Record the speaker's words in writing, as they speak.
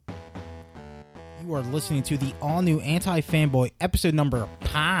You are listening to the all-new Anti-Fanboy episode number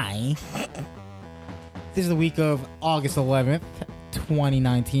pi. This is the week of August 11th,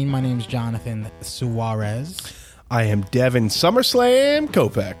 2019. My name is Jonathan Suarez. I am Devin SummerSlam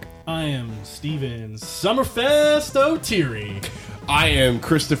Kopeck. I am Steven Summerfest O'Teary. I am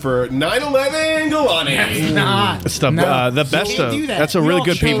Christopher 9/11 Galani. Not. The best can't of. do that. That's a We really all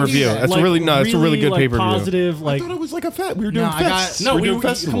good can't pay per do view. that. That's a really good pay per view. Positive, I like thought it was like a fest. We were doing No, I got- fests. no, We're we doing were.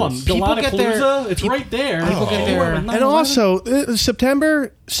 festivals. Come on, People get their- Galani-Palooza. It's right there. People get their- And also,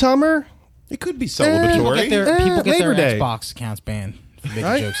 September, summer. It could be People celebratory. get their Labor Day. Xbox accounts banned for making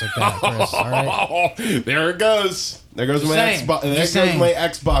Right? jokes like that, Chris. All right? There it goes. There goes my saying. Xbox. There Just goes saying. my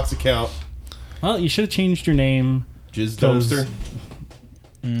Xbox account. Well, you should have changed your name. Jizz Those- dumpster.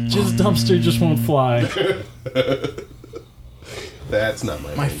 Just dumpster just won't fly. That's not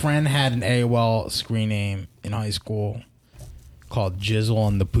my My name. friend had an AOL screen name in high school called Jizzle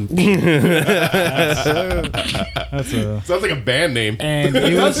on the Poop. That's a. Sounds like a band name. And it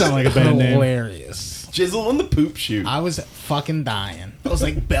does was sound like a band name. hilarious. Jizzle on the poop shoot. I was fucking dying. I was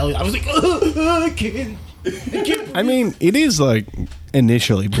like belly. I was like, I can't. I mean, it is like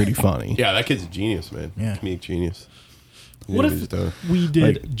initially pretty funny. Yeah, that kid's a genius, man. Yeah. Comedic genius. What Yeah, if just, we did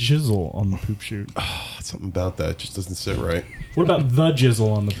like- jizzle on the poop shoot? something about that just doesn't sit right. What about the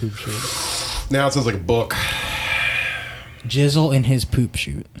jizzle on the poop shoot? Now it sounds like a book. Jizzle in his poop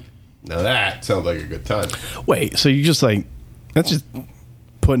shoot. Now that sounds like a good time. Wait, so you just like that's just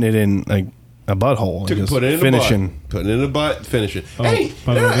putting it in like a butthole and just Put it in finishing. a butt. Put it in a butt. Finishing. Oh, Hey,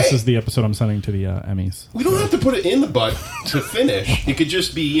 by the way, this hey, is the episode I'm sending to the Emmys. we don't have to put it in the butt to finish. It could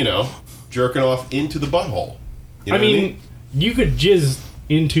just be, jerking off into the butthole. You know I what mean, you could jizz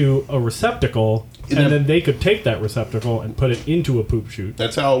into a receptacle, In and a- then they could take that receptacle and put it into a poop chute.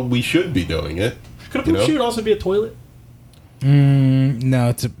 that's how we should be doing it. Could a poop chute also be a toilet? No,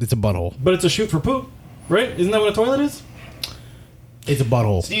 it's a butthole. But it's a chute for poop, right? Isn't that what a toilet is? It's a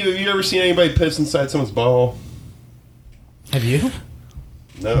butthole. Steve, have you ever seen anybody piss inside someone's butthole? Have you?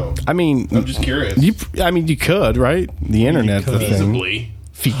 No. I mean, I'm just curious. you could, right? The internet's the thing. Feasibly.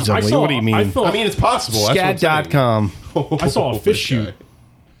 Feasibly. What do you mean? I mean, it's possible. That's what I'm saying. Scat.com. I saw a fish This chute. guy.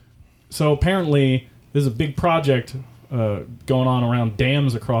 So apparently, there's a big project going on around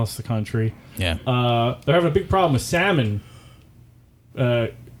dams across the country. Yeah. They're having a big problem with salmon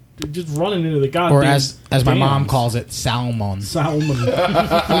just running into the goddamn Or as my mom dams. calls it, salmon. Salmon.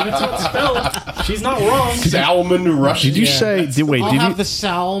 That's how it's spelled. She's not wrong. Salmon Russian. Did you say? Wait, I'll did have you? the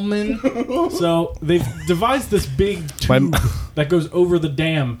salmon. So they've devised this big tube that goes over the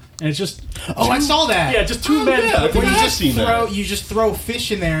dam, and it's just Oh, I saw that. yeah, just two men. yeah, I think Where I you have just seen throw that. you just throw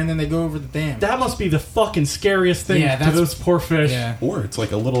fish in there and then they go over the dam. That must be the fucking scariest thing Yeah, to that's- those poor fish. Yeah. Or it's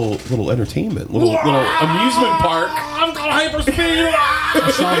like a little entertainment, little amusement park. I'm going hyperspeed.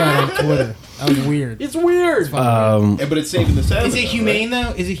 I saw that on Twitter. That was weird. It's weird. Yeah, but it's saving the salmon. Is it though, humane right?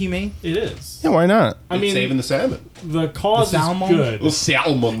 though? Is it humane? It is. Yeah, why not? I It's mean, saving the salmon. the cause The is salmon? good. The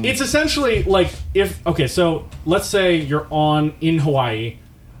salmon. It's essentially like so let's say you're in Hawaii,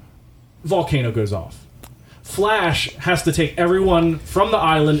 volcano goes off. Flash has to take everyone from the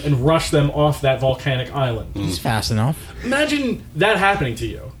island and rush them off that volcanic island. It's fast enough. Imagine that happening to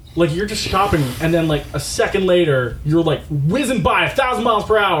you. Like you're just shopping, and then like a second later, you're like whizzing by 1,000 miles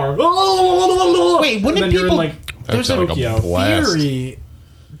per hour. Wait, and wouldn't then you're in people? like There's a sounds like a Tokyo. blast. theory.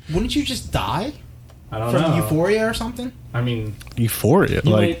 Wouldn't you just die I don't from know. euphoria or something? I mean, Euphoria.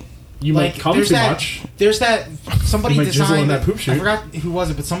 you might come there's too that, much. There's that somebody You might jizzle in designed that poop I chute. forgot who was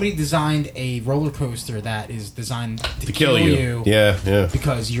it, but somebody designed a roller coaster that is designed to kill you. Yeah.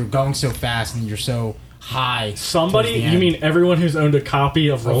 because you're going so fast and you're so high. Somebody? towards the You end. mean everyone who's owned a copy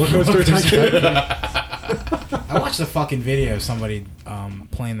of Roller Coaster Tycoon? I watched a fucking video of somebody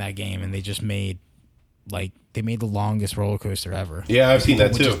playing that game and they just made the longest roller coaster ever. Yeah, I've seen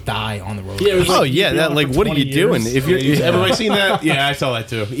that Would too. just die on the roller Yeah, it was coaster. Oh like yeah, you'd be that on like for what are 20 you doing? years. If you're Everybody seen that? Yeah, I saw that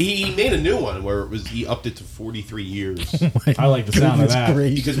too. He made a new one where he upped it to 43 years. I like the sound of Goodness that.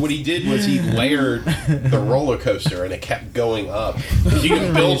 gracious. Because what he did was he layered the roller coaster and it kept going up. 'Cause you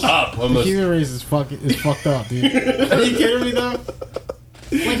can build up almost. Human race is fucked up, dude. Are you kidding me though?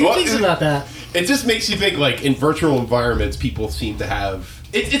 Like who What? thinks about that? It just makes you think like in virtual environments, people seem to have.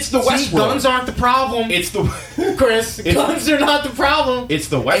 It's the See, Westworld. guns aren't the problem. It's the Chris, guns are not the problem. it's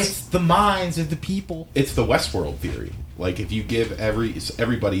the West. It's the minds of the people. It's the Westworld theory. Like if you give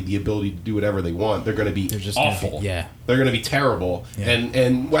everybody the ability to do whatever they want, they're going to be just gonna awful. be- yeah. They're going to be terrible. Yeah.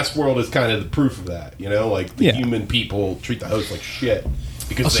 And Westworld is kind of the proof of that. You know, like the Yeah. human people treat the host like shit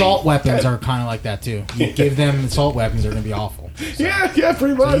because Assault they- weapons are kind of like that too. You give them assault weapons, they're going to be awful. Yeah,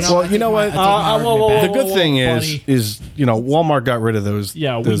 pretty much. Well, you know what? The The good thing buddy. is Walmart got rid of those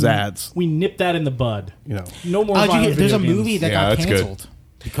those ads. We nipped that in the bud. You know, No more. Oh, did you violent hear, there's a video movie games. that Yeah, got that's good. canceled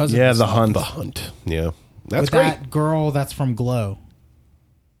because of yeah, this the stuff. Hunt. The Hunt. Yeah. That's with great. that girl that's from Glow,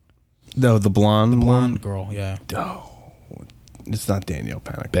 No, the blonde one. blonde girl. Yeah, It's not Danielle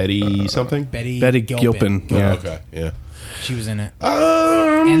Panic. Betty something? Betty Betty Gilpin. Oh, Yeah. okay. Yeah. she was in it.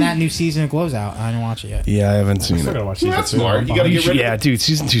 And that new season of Glow's out. I didn't watch it yet. Yeah, I haven't seen Still gotta it. watch season That's 2. smart. You gotta get rid of Yeah, it. dude,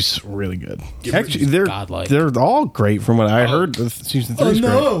 season 2's really good. Get rid of Actually, they're godlike. they're all great from what I heard. Season 3 is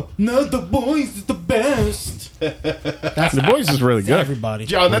great. no, The Boys is the best. That's The Boys is really good. everybody.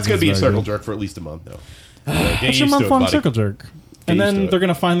 John, that's going to be a Very circle good. jerk for at least a month, though. It's your month long circle jerk, and used to then it. they're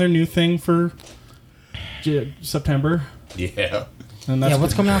gonna find their new thing for September. Yeah. And that's Yeah,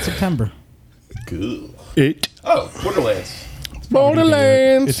 what's coming out in September? Cool. It. Oh, Borderlands.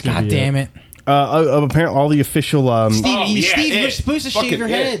 Borderlands. It's gonna God be damn it, Apparently, all the official. Steve! Oh, yeah, Steve, you're it. supposed to Fucking shave your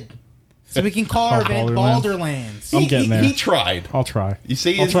it. head so we can call our event Balderlands. Balderlands. I'm getting there. He tried. I'll try. You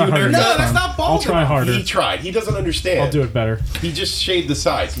see, I'll his try new harder. haircut? No, that's not I'll Balderlands. try harder. He tried. He doesn't understand. I'll do it better. He just shaved the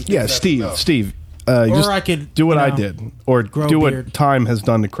sides. He thinks Yeah, that's Steve. enough. Steve. Or Just I could do what you I know, did, or grow do a what beard. time has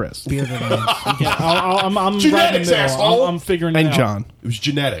done to Chris Bearderlands. Yeah, I'm right in Genetics, the middle. asshole. I'm figuring it and out. John. It was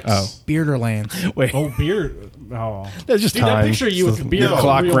genetics. Oh. Bearderlands. Wait, Oh, beard. Oh, that's just dude, time. that picture of you with The the beard.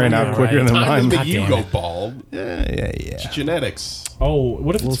 clock real ran out weird, quicker right? than Time mine. to God make you damn go it. bald. Yeah. It's genetics. Oh,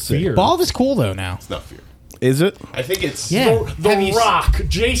 what if it's see. beard? Bald is cool though now. It's not fear. Is it? I think it's... Yeah. The Have you- Rock,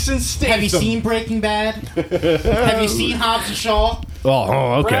 Jason Statham. Have you seen Breaking Bad? Have you seen Hobbs and Shaw?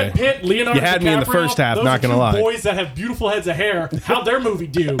 Oh, okay. Brad Pitt, Leonardo You had me in the DiCaprio? first half, Those not are gonna two lie. boys that have beautiful heads of hair. How'd their movie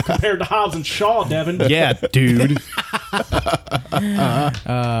do compared to Hobbs and Shaw, Devin? Yeah, dude.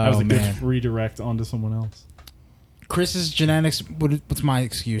 That was a man. good redirect onto someone else. Chris's genetics. What's my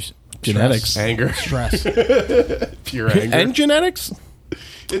excuse? Genetics. Anger. Stress. Pure anger. And genetics?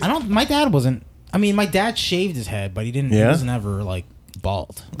 I don't. My dad wasn't. I mean, my dad shaved his head, but he didn't. He Yeah? wasn't ever like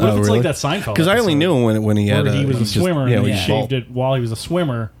bald. What if it's really? like that Seinfeld? Because I only episode knew him when he had where he was a just- swimmer yeah, and when he he shaved bald. it while he was a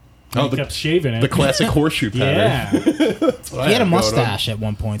swimmer. And Oh, he the- kept shaving it. The classic horseshoe pattern. Yeah. He had a mustache at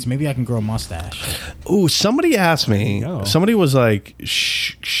one point, so maybe I can grow a mustache. Ooh, somebody asked me. go. Somebody was like,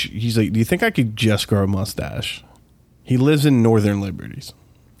 he's like, do you think I could just grow a mustache? He lives in Northern Liberties.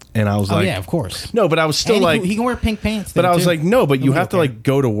 And I was Oh like, yeah, of course. no, but I was still And like, he can wear pink pants. but there, I was too. like, no, but you Nobody have to will like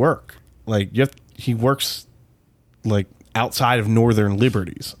go to work. Like he works like outside of Northern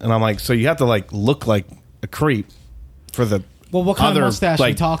Liberties. And I'm like, so you have to like look like a creep for the Well, what kind of other, mustache are you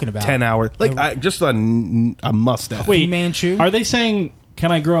like, talking about? 10 hours. Like just a mustache. Wait, Manchu? Are they saying,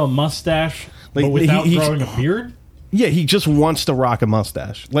 can I grow a mustache Like, but without he- growing a beard? Yeah, he just wants to rock a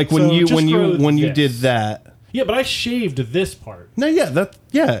mustache. Like when So you just grow when you this. did that. Yeah, but I shaved this part. No,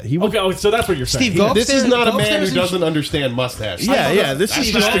 yeah, he would. Okay, oh, so that's what you're saying. Steve, go This upstairs- is not a go man upstairs who and doesn't understand mustache. Yeah, this is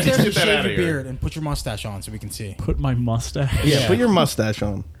Steve, go just upstairs a, and that shave outta your here. beard and put your mustache on so we can see. Put my mustache. yeah. Put your mustache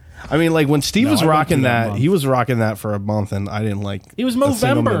on. I mean, like when Steve No, was I wouldn't rocking do that that, month. he was rocking that for a month, and I didn't like. It was a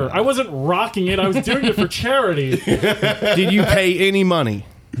single Movember. minute. I wasn't rocking it. I was doing it for charity. Did you pay any money?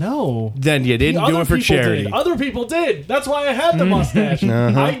 No. Then you didn't do Other it for people charity. Did. Other people did. That's why I had the mustache.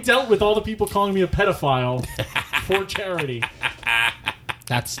 I dealt with all the people calling me a pedophile for charity.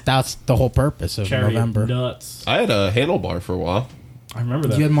 That's the whole purpose of Charity November. nuts. I had a handlebar for a while. I remember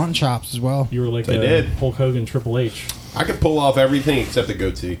that. You had mutton chops as well. You were like I did. Hulk Hogan, Triple H. I could pull off everything except the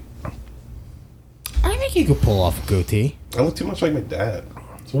goatee. I think you could pull off a goatee. I look too much like my dad.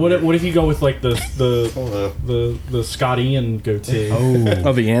 So what if you go with like the Uh, Scott Ian goatee? Oh,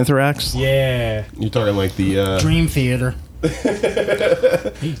 Oh, the anthrax. Yeah. You're talking like the... Dream Theater.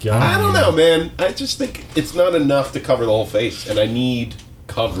 He got I don't know, man. I just think it's not enough to cover the whole face, and I need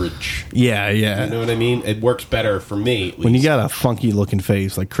coverage. Yeah, You yeah. know what I mean? It works better for me. At When you least. got a funky looking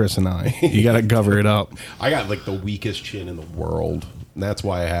face like Chris and I, you got to cover it up. I got like the weakest chin in the world. And that's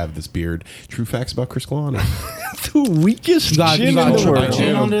why I have this beard. True facts about Chris Kalani. The weakest You got chin a in the triple world.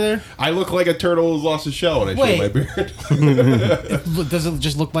 chin under there? I look like a turtle who's lost his shell when I shave Wait. my beard. Does it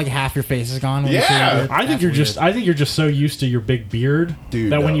just look like half your face is gone? When you Yeah. shave your beard? I think That's you're weird. just. I think you're just so used to your big beard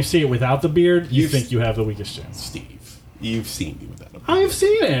Dude, that when no. you see it without the beard, you You've- think you have the weakest chin. Steve, you've seen me without a beard. I have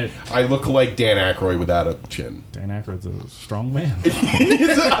seen it. I look like Dan Aykroyd without a chin. Dan Aykroyd's a strong man.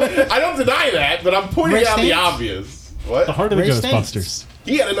 I don't deny that, but I'm pointing Ray out the Stantz? obvious. What? The heart of the Ray Ghostbusters.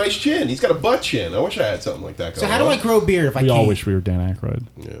 He had a nice chin. He's got a butt chin. I wish I had something like that. So how do I grow a beard if I We can't? all wish we were Dan Aykroyd.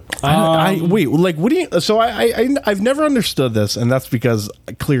 I wait, like, what do you? So I've never understood this, and that's because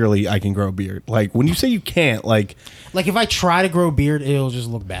clearly I can grow a beard. Like, when you say you can't, like, Like if I try to grow a beard, it'll just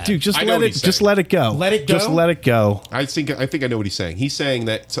look bad. dude, just I know let what it, he's just saying. let it go. Let it go? Just let it go. I think I know what he's saying. He's saying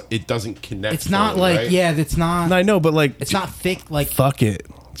that it doesn't connect. it's not fully, like right? it's not. I know, but like, It's not thick. Like fuck it.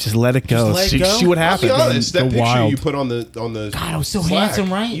 Just let it go. let it see, go? see what I'll be happens. honest. That Go picture wild. you put on the God, I was so Slack,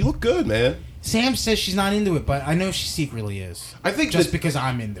 handsome, right? You look good, man. Sam says she's not into it, but I know she secretly is. I think just that- because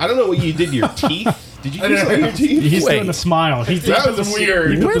I'm into I it. don't know what you did to your teeth. Did you do something to your teeth? He's Wait. doing the smile. He That put was the,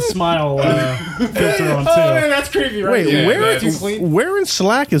 weird. He put the When- smile filter on too. Oh man, that's creepy, right? Wait, Yeah, where that's- where in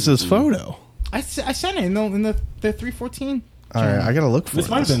Slack is this photo? I sent it in the 314. All right, I gotta look for This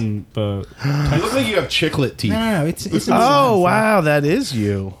might have been the. You look like you have chiclet teeth. No, it's in the Oh design. wow, that is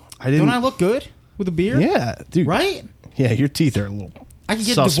you. I didn't. Don't I look good with a beard? Yeah, dude. Right? Yeah, your teeth are a little. I can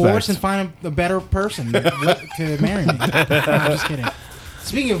get Suspect. divorced and find a better person to marry me. I'm just kidding.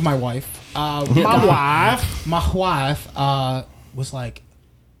 Speaking of my wife, my wife was like,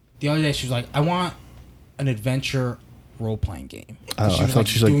 the other day she was like, I want an adventure role playing game. Oh, She I was, thought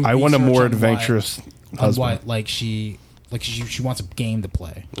she's like, doing I want a research more on adventurous on husband. what like she wants a game to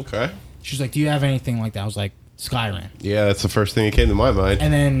play. Okay. She was like, do you have anything like that? I was like, Skyrim. Yeah, that's the first thing that came to my mind.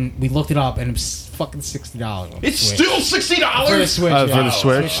 And then we looked it up, and it was fucking $60. It's still $60 for the Switch. For the yeah.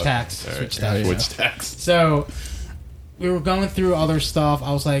 Switch? Switch tax. Switch tax. Switch tax. So we were going through other stuff.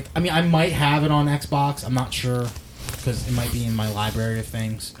 I was like, I mean, I might have it on Xbox. I'm not sure because it might be in my library of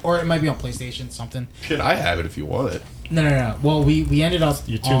things, or it might be on PlayStation. Something. Shit, I have it if you want it. No. Well, we ended up.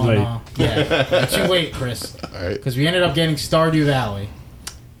 You're too on, late. Yeah, you're too late, Chris. All right. Because we ended up getting Stardew Valley,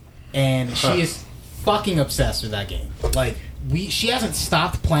 and she is fucking obsessed with that game. Like she hasn't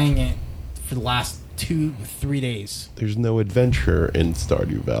stopped playing it for the last 2-3 days. There's no adventure in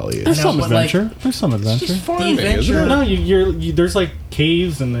Stardew Valley. There's know, some but, like, adventure. There's some adventure. She's farming, The isn't adventure- it? No, you there's like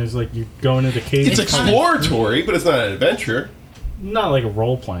caves and there's like you're going into caves. It's It's kinda- exploratory, but it's not an adventure. not like a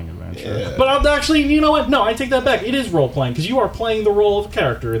role playing adventure. Yeah. But I'll actually, you know what? No, I take that back. It is role playing because you are playing the role of a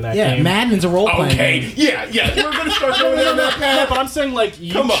character in that Yeah, game. Madden's a role playing game. Okay, yeah. We're gonna start going down that Yeah, path. but I'm saying like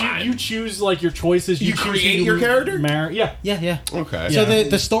you, Come on. you choose like your choices. You choose create who your character? Marry, yeah. Yeah. Okay. So Yeah.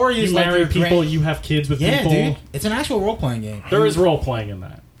 the story is You like marry your people. grand- You have kids with Yeah, people. dude, it's an actual role playing game. There is role playing in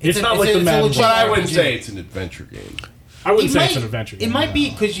that. It's, a- not it's like a- the it's a Madden. legit- But I wouldn't RPG. say it's an adventure game. I wouldn't It say might- it's an adventure. It game. might be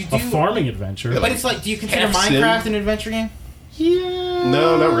because you do. a farming adventure. But it's like, do you consider Half sim. Minecraft an adventure game? yeah.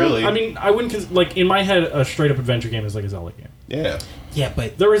 No, not really. I mean, I wouldn't like in my head a straight up adventure game is like a Zelda game. Yeah. Yeah,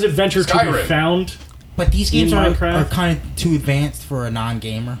 but There is adventure to Skyrim. be found. these games In are Minecraft? kind of too advanced for a non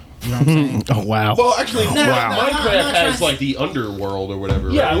gamer. You know what I'm saying? Oh wow. Well, actually, no, Wow. I'm Minecraft not has trying- like the underworld or whatever.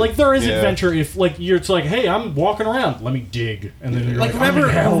 Yeah, right? like there is Yeah. adventure if like it's like, hey, I'm walking around, let me dig, and then you're Like like, remember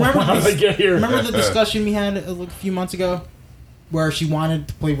how did I get here? Remember the discussion we had a few months ago, where she wanted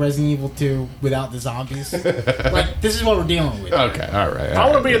to play Resident Evil 2 without the zombies. Like this is what we're dealing with. Okay, all right. I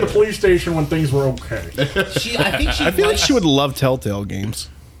want to be in the police station when things were okay. I think she. I feel like she would love Telltale games.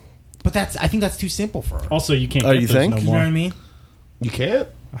 But I think that's too simple for her. Also, you can't. Oh, get you those think? No You know more. what I mean? You can't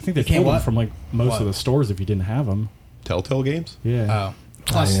I think they can't pulled them what? from like most What? of the stores if you didn't have them. Telltale games. Yeah. Oh.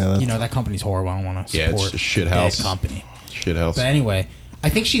 Plus, yeah, that's- you know that company's horrible. I don't want to Yeah, it's support a shit that house. company. Shit house. But anyway, I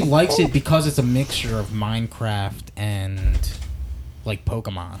think she likes it because it's a mixture of Minecraft and like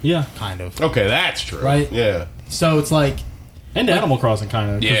Pokemon. Yeah. kind of. Okay, that's true. Right? Yeah. So it's like, And Animal Crossing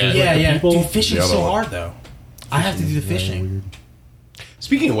kind of. Yeah. yeah. People, Dude, fishing's The other so one. hard though. I have to do the Very fishing. weird.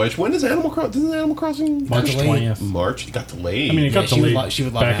 Speaking of which, when does Animal Crossing? Doesn't Animal Crossing March delayed. 20th. March? It got delayed. I mean, it got she would delayed. lo- she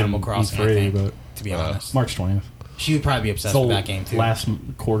would love back Animal in Crossing, I E3, think. but To be honest, March 20th. she would probably be obsessed So with that game too. last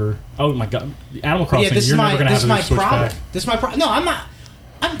quarter. Oh my god, Animal Crossing. Yeah, this is you're my never gonna this is have my to switch problem. back. This is my problem. No, I'm not.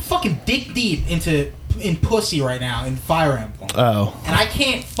 I'm fucking dick deep in pussy right now in Fire Emblem, Oh. and I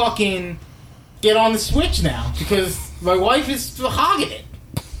can't fucking get on the Switch now because my wife is hogging it.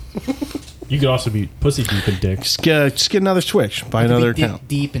 You could also be pussy deep in dicks. Just get another Switch. Buy another Dick account.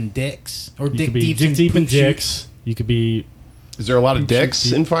 deep in dicks or You dick could be deep dick deep in poop shoot. dicks. You could be is there a lot of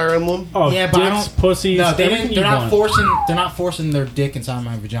dicks in Fire Emblem? oh Yeah, but I dicks, don't. pussies. No, they everything didn't. you They're not want. forcing. They're not forcing their dick inside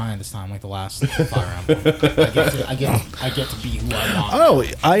my vagina this time, like the last Fire Emblem. I get to be who I want. Oh,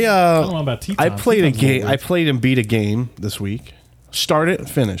 I don't know about I Tetons. played a Tetons game. are I weird. played and beat a game this week. Started,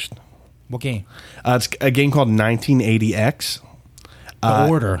 finished. What game? It's a game called 1980X. The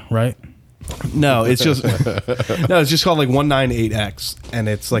Order, right? No, it's just it's just called like 198X, and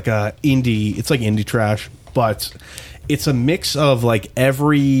it's like a indie. It's like indie trash, but it's a mix of like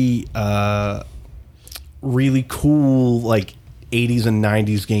every really cool like '80s and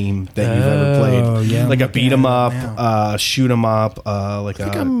 '90s game that you've ever played, yeah, like I'm a beat 'em looking up, at it shoot 'em up, like a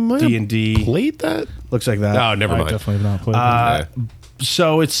D&D. Played that? Looks like that. Oh, never I mind. definitely have not played that.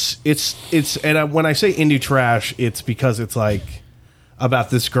 So it's and when I say indie trash, it's because it's like about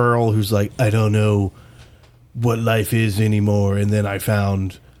this girl who's like, I don't know what life is anymore, and then I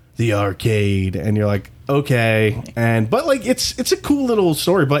found the arcade, and you're like, okay, but like it's a cool little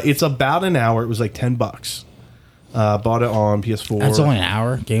story, but it's about an hour. It was like $10. Bought it on PS4. That's only an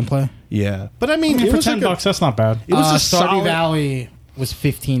hour gameplay. Yeah, but I mean, it For was like $10, that's not bad. it was a Stardew solid. Valley was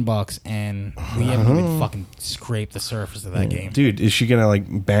 $15, and we haven't even fucking scraped the surface of that game. Dude, is she gonna like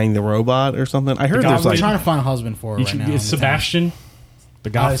bang the robot or something? I heard guy there's with I'm like trying to find a husband for her right now. Is Sebastian the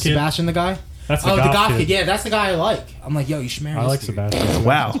goth Is kid? Sebastian the guy? That's the the goth goth kid. kid. Yeah, that's the guy I like. I'm like, yo, you should marry I this like dude. Sebastian.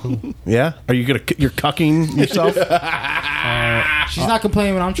 wow, yeah. Are you you're cucking yourself? She's not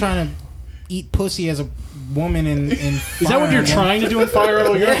complaining when I'm trying to eat pussy as a woman in Is that what you're trying to do in Fire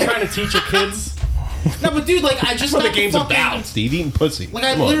Emblem? You're trying to teach your kids? No, but dude, like I just That's what got the game's fucking, about, Steve. Eating pussy. Like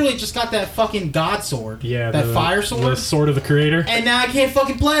I Come on. literally just got that fucking god sword. Yeah, that the fire sword. the sword of the creator. And now I can't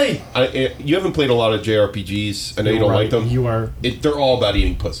fucking play. You haven't played a lot of JRPGs. I know you don't like them. You are. They're all about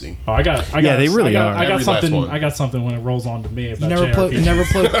eating pussy. Oh, I got. Yeah, they really are. I got Every last something. one. I got something when it rolls on to me about You never played. You JRPGs. never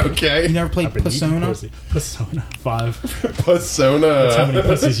played. Okay. You never played I've been eating Persona. pussy. Persona 5. Persona. That's how many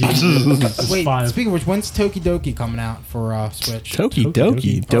pussies you eat. It's Wait, 5. speaking of which, when's Tokidoki coming out for Switch? Toki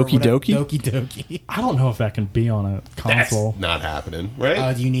Doki, Or Doki whatever- Doki. Doki Doki. I don't know if that can be on a That's console. not happening,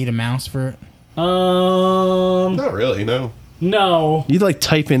 right? Do you need a mouse for it? Not really, no. No, You like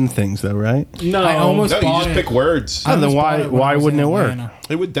type in things though, right? no. I almost No, you bought just it. pick words. I then almost why- bought it when why I was wouldn't in it work? Atlanta.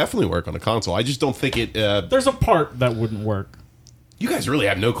 It would definitely work on a console. I just don't think it. There's a part that wouldn't work. You guys really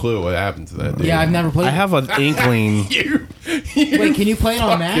have no clue what happened to that. Dude. Yeah, I've never played. I have an inkling. you. Wait, can you play it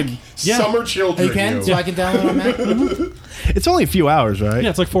on Mac? Fucking Yeah. Summer children. You can, you. so I can download it on Mac. It's only a few hours, right? Yeah,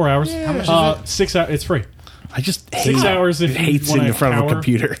 it's like 4 hours. How much is it? 6 hours. It's free. I just 6 hours if you hate sitting wanna in front of a cower.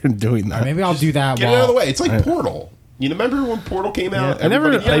 computer and doing that. Maybe I'll do that. Get it out of the way. It's like Portal. You remember when Portal came out? I never-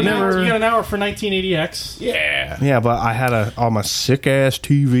 Everybody- I You never- got an hour for 1980X. Yeah. Yeah, but I had on my sick ass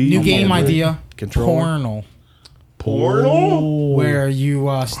TV. New game idea. Controller. Portal, Portal? where you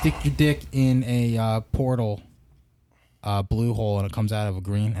stick your dick in a portal. Blue hole and it comes out of a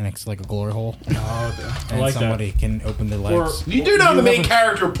green and it's like a glory hole and like somebody can open their Or legs. You do know the main have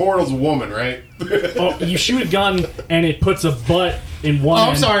character of Portal's a woman, right? you shoot a gun and it puts a butt in one Oh, I'm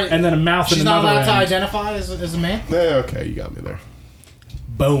end sorry. and then a mouth She's in not another allowed to end. identify as a man. Yeah, okay, you got me there.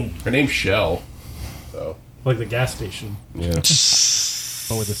 Boom. Her name's Shell. So, Like the gas station, yeah.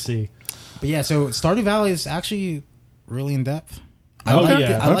 but with a C. But yeah, so Stardew Valley is actually really in depth. I Oh, like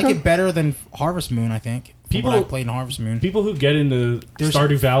yeah. it. I like Okay. it better than Harvest Moon. I think. From People- what I played in Harvest Moon. People who get into There's-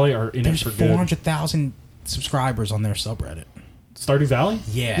 Stardew Valley are in it There's for good. 400,000 subscribers on their subreddit. Stardew Valley?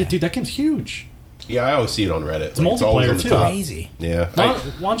 Yeah. dude, that game's huge. Yeah, I always see it on Reddit. It's multiplayer, always on the too. top. Crazy. Yeah. Why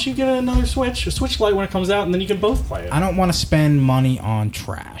don't you get another Switch, a Switch Lite when it comes out, and then you can both play it? I don't want to spend money on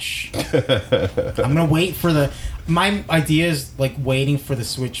trash. I'm gonna wait for the. My idea is like waiting for the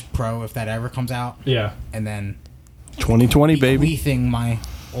Switch Pro if that ever comes out, Yeah. and then 2020, baby. bequeathing my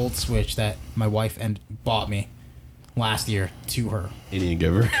old Switch that my wife bought me last year to her. Indian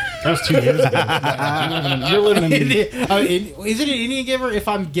giver. That was 2 years ago. You're living in... Is it an Indian giver if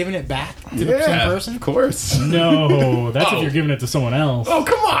I'm giving it back to the same person? Of course. No, that's Oh. if you're giving it to someone else. Oh,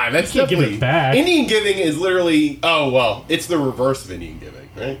 come on. That's You can't give definitely... it back. Indian giving is literally... Oh, well, it's the reverse of Indian giving,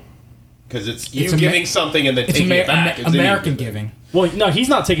 right? Because it's you It's giving something and then It's taking it back. It's American Indian giving. Well, no, he's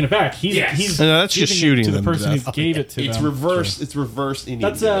not taking it back. He's Yes. he's No, that's just giving it shooting to the them to person who death. gave it to It's them. reverse. It's reverse Indian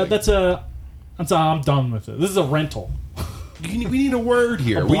That's giving. I'm done with it. This is a rental. We need a word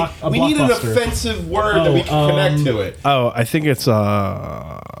here. A We need an blockbuster. offensive word that we can connect to it. Oh, I think it's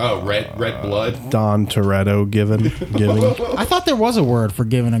Oh, red blood. Don Toretto giving. I thought there was a word for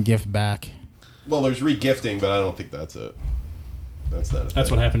giving a gift back. Well, there's regifting, but I don't think that's it. That's not it. That's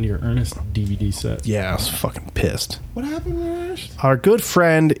what happened to your Ernest DVD set. Yeah, I was fucking pissed. What happened, Rash? Our good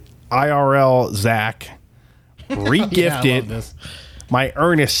friend IRL Zach Yeah, I regifted love this. my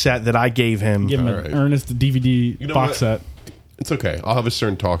Ernest set that I gave him. Give him All an right. Ernest DVD You know box what? set. It's okay. I'll have a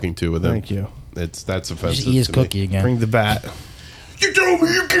stern talking to with him. Thank you. That's Just offensive. eat his to me. cookie again. Bring the bat. You told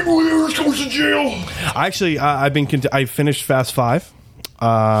me you gave away yours goes to jail. Actually, I've been. I finished Fast 5.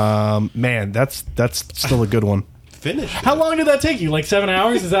 Man, that's still a good one. Finished. How long did that take you? Like 7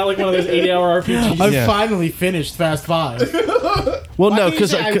 hours? Is that like one of those 80-hour RPGs? I Yeah. finally finished Fast 5. Well, Why no, can't you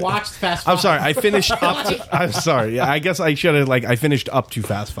because say I watched Fast I'm Five? sorry. I finished up. I'm sorry. Yeah, I guess I should have I finished up to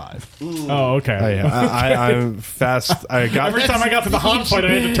Fast 5. Oh, okay. I'm fast. I got Every time I got to the Han fight, I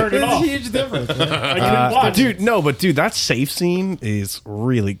had to turn it That's off. a huge difference. I couldn't watch. dude, that safe scene is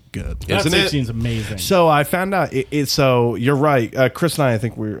really good. that Isn't safe it? scene's amazing. So I found out. So you're right, Chris and I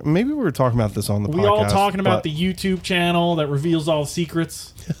think we were talking about this on the podcast. We all talking about but- the YouTube channel that reveals all the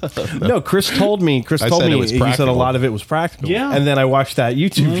secrets. No, Chris told me. said it was he said a practical. lot of it was practical. Yeah. and then I watched that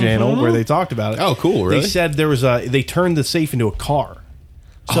YouTube channel where they talked about it. Oh, cool, really? They said they turned the safe into a car.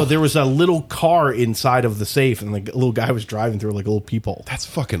 So there was a little car inside of the safe, and like a little guy was driving through like a little peephole. That's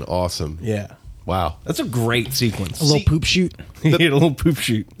fucking awesome. Yeah, Wow. that's a great sequence. A little poop shoot. He had a little poop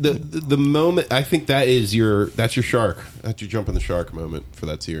shoot. The moment I think that's your shark. That's your jump in the shark moment for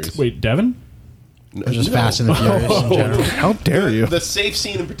that series. Wait, Devin? Just Fast and the Furious in general. How dare you? The safe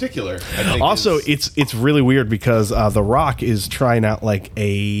scene in particular. I think Also, is- it's really weird because The Rock is trying out like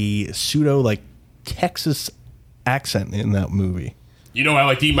a pseudo like Texas accent in that movie. you know I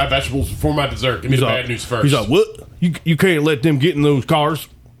like to eat my vegetables before my dessert. Give me the bad news first. He's like, what? You can't let them get in those cars.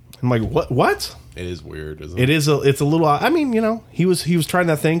 I'm like, what? It is weird, isn't It is it's a little. I mean, he was trying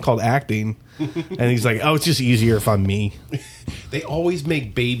that thing called acting, and he's like, oh, it's just easier if I'm me. They always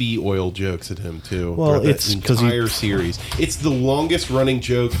make baby oil jokes at him too. Well, throughout that it's 'cause he- entire series. It's the longest running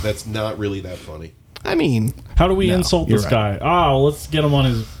joke that's not really that funny. I mean, How do we No, insult you're this right. guy? Oh, let's get him on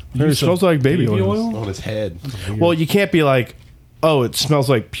his. It use smells of like baby oil. On his head. well, you can't be like, oh, it smells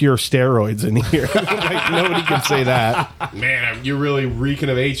like pure steroids in here. Like nobody can say that. Man, you're really reeking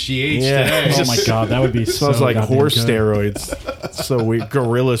of HGH Yeah. today. Oh my god, that would be It smells so like goddamn horse good. steroids. It's so weird.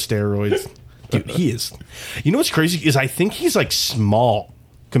 Gorilla steroids. Dude, he is. You know what's crazy is I think he's like small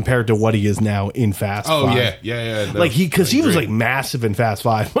compared to what he is now in Fast Oh 5. yeah. No, Like because I he was agree. like massive in Fast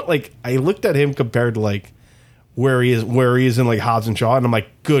 5. But like I looked at him compared to like where he is in like Hobbs and Shaw, and I'm like,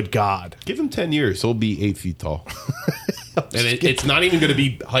 good God. Give him 10 years, he'll be 8 feet tall. And it's not even going to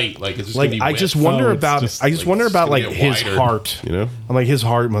be height. Like it's just Like gonna be I width. just wonder Oh, it's about just, I just like, wonder it's about gonna like get his wider, heart. you know? I'm like his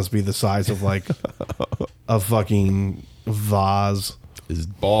heart must be the size of like a fucking vase. His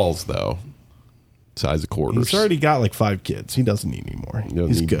balls though, size of quarters. He's already got like 5 kids. He doesn't need any more. He doesn't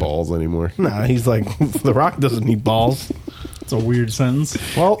He's need good. balls anymore. Nah, he's like The Rock doesn't need balls. It's a weird sentence.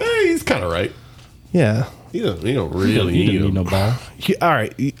 Well, He's kind of right. yeah. You don't really He need didn't need him. no ball. All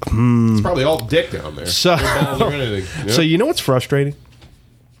right. It's probably all dick down there. So- No balls or anything. So you know what's frustrating?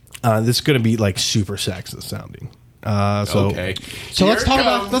 This is going to be like super sexist sounding. okay. So Here let's it talk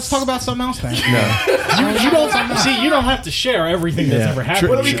comes. about something else then. You don't see. You don't have to share everything that's Yeah. ever happened.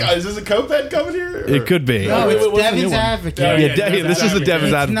 What do we got? Is this a Copehead coming here? It could be. No, wait, it's what's the new Devin's one? Advocate. Yeah, Yeah, Devin's this is the Advocate. Devin's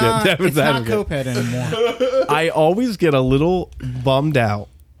It's Advocate. not, Devin's it's not Advocate. Copehead anymore. I always get a little bummed out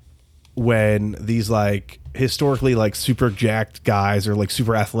when these like historically like super jacked guys or like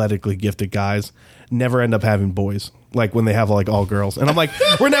super athletically gifted guys never end up having boys. Like when they have like all girls, and I'm like,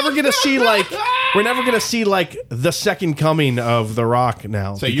 we're never gonna see like the second coming of The Rock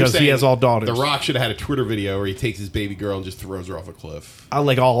now So you're because saying he has all daughters. The Rock should have had a Twitter video where he takes his baby girl and just throws her off a cliff. I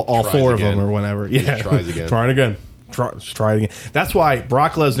like all Tries 4 of again. them or whatever. Yeah, tries again. Trying again. Try it again. That's why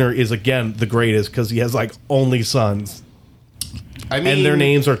Brock Lesnar is again the greatest because he has like only sons, I mean, and their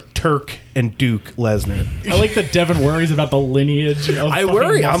names are Turk and Duke Lesnar. I like that Devin worries about the lineage. Of I fucking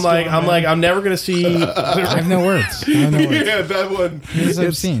worry. I'm muscular like, men. I'm never gonna see. I have no words. Yeah, that one. It's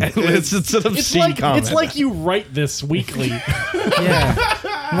obscene. it's an obscene It's like comment. it's like you write this weekly. Yeah.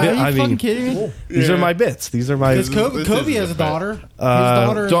 Are you I fucking mean, kidding me? These are my bits. These are my. Because Kobe This has isn't a a daughter. His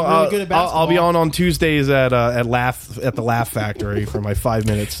daughter is really good at basketball. I'll be on Tuesdays at the Laugh Factory for my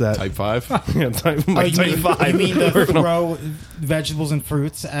 5-minute set. Type 5. Yeah, my Oh, you type mean, 5. you mean the throw vegetables and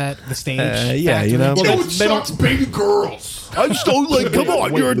fruits at the stage? Yeah, you know. factory? Well, they don't- baby girls. I just don't like. Come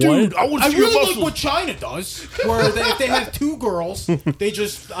on, you're a dude. I want I to see your really like muscles. what China does, where if they have 2 girls, they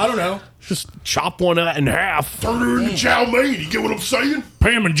just, I don't know. Just chop one in half. Turn her into chow mein. You get what I'm saying?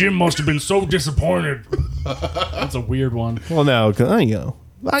 Pam and Jim must have been so disappointed. That's a weird one. Well, no, 'cause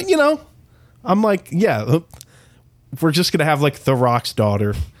I'm like, yeah, we're just gonna have like The Rock's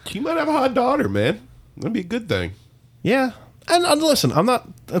daughter. You might have a hot daughter, man. That'd be a good thing. Yeah, and listen, I'm not.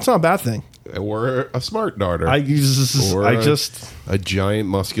 That's not a bad thing. Or a smart daughter. I Or just. a giant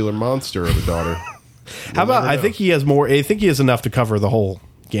muscular monster of a daughter. How about? never I know. think he has more. I think he has enough to cover the whole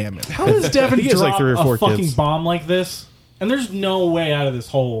gamut. How does Devin He has drop like 3 or 4 a fucking kids. bomb like this? And there's no way out of this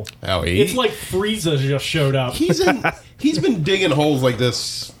hole. Oh, It's like Frieza just showed up. he's been digging holes like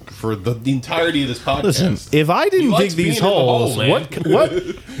this for the entirety of this podcast. Listen, if I didn't He dig likes being these in the hole, holes, man.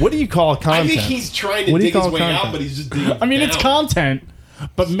 what do you call I content? think he's trying to What do you dig his call way content? out, but he's just digging I mean, it's down. content,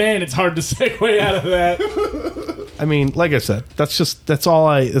 but man, it's hard to segue out of that. I mean, like I said, that's all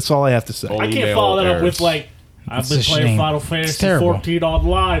I have to say. Oh. I can't Email follow that up errors. with like, I've It's been a playing shame. Final It's Fantasy terrible. 14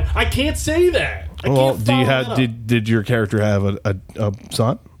 online. I can't say that. I Well, can't do you follow have that up. did your character have a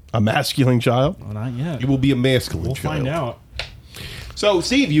son, a masculine child? Well, not yet. You will be a masculine We'll child. find out. So,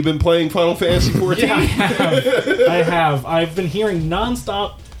 Steve, you've been playing Final Fantasy 14? Yeah, I have. I've been hearing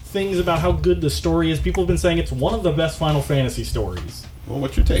nonstop things about how good the story is. People have been saying it's one of the best Final Fantasy stories. Well,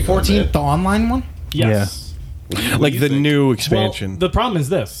 what's your take 14th, on the online one. Yes. that? Like the new expansion. Well, the problem is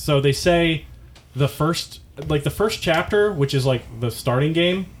this. So they say the first chapter, which is like the starting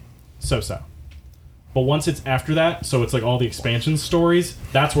game, so-so. But once it's after that, so it's like all the expansion stories,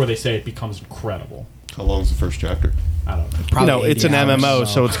 that's where they say it becomes incredible. How long is the first chapter? I don't know. Probably no, it's 80 an hours, MMO,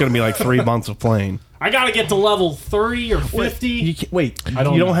 so it's going to be like 3 months of playing. I gotta get to level 30 or 50. You can't, wait, I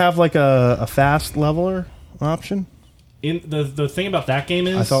don't you know. don't have like a fast leveler option? In the thing about that game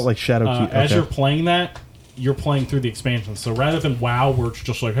is I thought like Shadow Key. as okay. you're playing that, you're playing through the expansion. So rather than WoW, where it's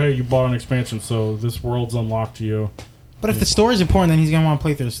just like, hey, you bought an expansion, so this world's unlocked to you. But if the story's important, then he's gonna want to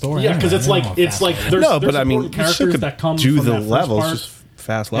play through the story. Yeah, because anyway. it's like there's No, there's but I mean, important you still characters could that come do from the that first levels, part, just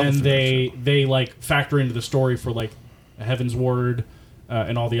fast levels. and they like factor into the story for like Heaven's Word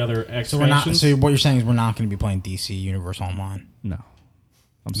and all the other So we're not. expansions. So what you're saying is we're not going to be playing DC Universe Online. No,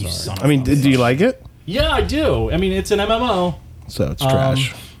 I'm You sorry. son of I mean, a- do you like it? Yeah, I do. I mean, it's an MMO, So it's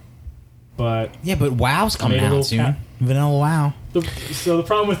trash. but Yeah, but WoW's coming made a out little soon. cat. Vanilla WoW. so the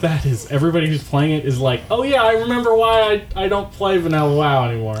problem with that is everybody who's playing it is like, oh yeah, I remember why I don't play Vanilla WoW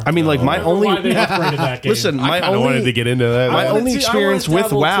anymore. I mean, like my remember why only they upgraded that game. listen, my I wanted to only get into that. my I wanted only to- I experience wanted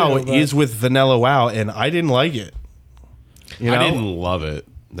to with dabble WoW too, but- is with Vanilla WoW, and I didn't like it. You know? I didn't love it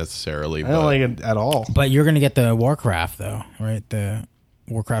necessarily. I don't like it at all. But you're going to get the Warcraft though, right? The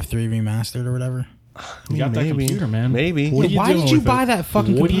Warcraft 3 remastered or whatever. You got that Maybe. computer, man. Maybe. What are you Why doing did you with buy it? that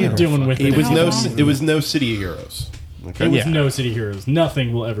fucking What are you computer? doing with it? It was Hell no. no. It was no City of Heroes. Okay. It was Yeah. no City Heroes.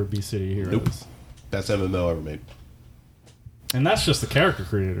 Nothing will ever be City Heroes. Nope. Best MMO ever made. And that's just the character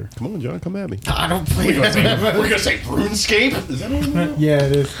creator. Come on, John, come at me. I don't play We're gonna say RuneScape. Is that what Yeah,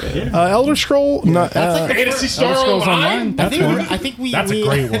 it is. Elder Scroll, not, That's like Fantasy Star Scrolls Online? Online? I That's think, one. I think we That's a we-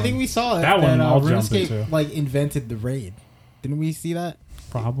 great I think one. we saw it. That one I'll jump RuneScape into. like invented the raid. Didn't we see that?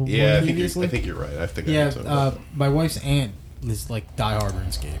 Probably. Yeah, I Previously? think you're right. I think I Yeah, heard something about my wife's aunt is like diehard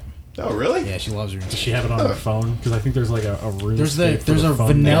RuneScape. that. Oh, really? Yeah, she loves Does RuneScape. she have it on her phone? Because I think there's like a RuneScape. There's a phone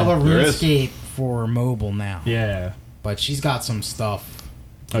vanilla now. There is. RuneScape for mobile now. Yeah. But she's got some stuff.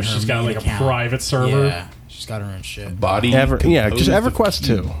 Oh, in she's her got main like a account. private server. Yeah, she's got her own shit. Body. yeah, just composed of EverQuest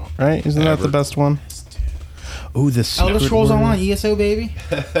 2, right? Isn't that the Ever. best one? Ooh, this Elder Scrolls Online, ESO baby.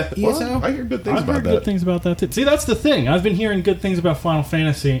 Well, ESO. I hear good things I've about heard that. good things about that too. See, that's the thing. I've been hearing good things about Final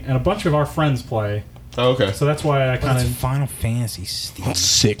Fantasy, and a bunch of our friends play. Oh, okay. So that's why I kind That's of Final Fantasy Steve.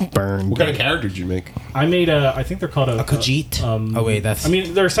 sick burn. What kind of character did you make? I made a. I think they're called A Khajiit. oh wait, that's. I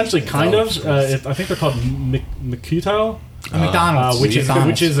mean, they're essentially kind Elder of. Scrolls. I think they're called Mikuto, a McDonald's. which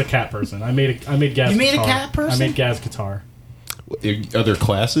is a cat person. I made Gaz. You made a Guitar. cat person? I made Gaz guitar. Other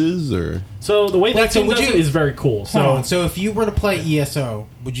classes or? So the way Wait, that so thing would does you- it is very cool. Hold on. So So if you were to play ESO,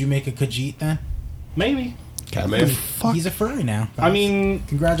 would you make a Khajiit then? maybe. Catman? He's a furry now. I mean,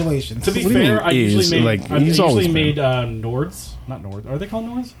 Congratulations. to be What do you fair, mean I usually is? made. Like, I he's always usually been. made Nords. Not Nords. Are they called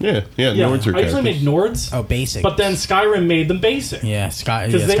Nords? Yeah, Yeah, Nords are I usually made characters. Nords. Oh, basic. But then Skyrim made them basic. yeah, Sky.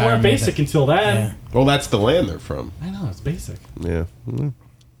 Because they Skyrim weren't made basic it. until then. Yeah. Well, that's the land they're from. I know, it's basic. Yeah. Mhm.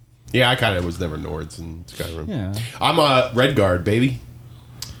 Yeah, I kind of was never Nords in Skyrim. Yeah. I'm a Redguard, baby.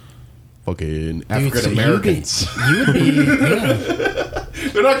 Fucking African so Americans. You would be. Yeah.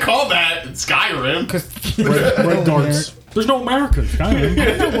 They're not called that in Skyrim. Red Guards. There's no Americans. Kind of. I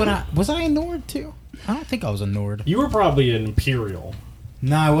don't know what was I a Nord too? I don't think I was a Nord. You were probably an Imperial.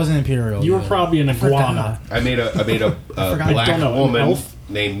 No, I wasn't Imperial. You were either. probably an iguana. I made a forgot. black I don't know, an woman elf?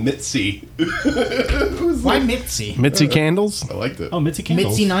 named Mitzi. Why Mitzi? Mitzi Candles? I liked it. Oh, Mitzi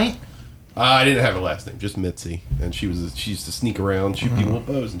Candles. Mitzi Knight. I didn't have a last name, just Mitzi, and she used to sneak around, shoot people with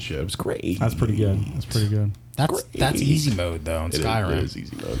bows and shit. It was great. That's pretty good. That's pretty good. That's easy mode though in It is- Skyrim. it is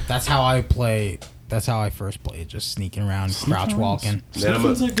easy mode. That's how I play. That's how I first played, just sneaking around, crouch walking. Man, I'm a-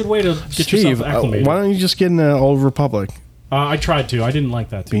 That's a good way to get Steve, yourself acclimated. why don't you just get in the Old Republic? I tried to. I didn't like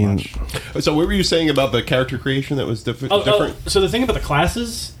that too Being- much. So what were you saying about the character creation that was different? So the thing about the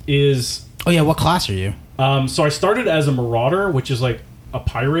classes is, Oh yeah, what class are you? so I started as a marauder, which is like a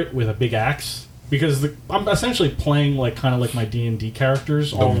pirate with a big axe. Because I'm essentially playing like kind of like my D&D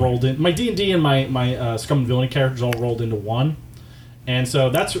characters all rolled in. My D&D and my Scum and Villainy characters all rolled into one. And so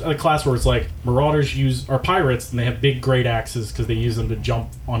that's a class where it's like Marauders are pirates and they have big great axes because they use them to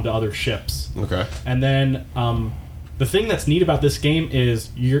jump onto other ships. Okay. And then the thing that's neat about this game is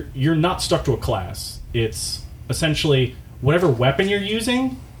you're not stuck to a class. It's essentially whatever weapon you're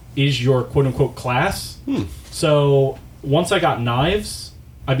using is your quote unquote class. So once I got knives,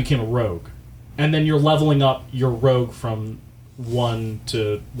 I became a rogue, and then you're leveling up your rogue from 1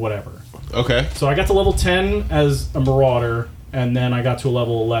 to whatever. Okay. So I got to level 10 as a marauder, and then I got to a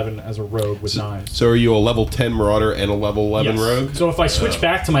level 11 as a rogue with knives. So are you a level 10 marauder and a level 11 Yes. rogue? So if I switch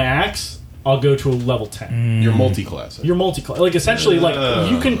back to my axe, I'll go to a level 10. You're multi-class. You're multi-class. Like, essentially, like,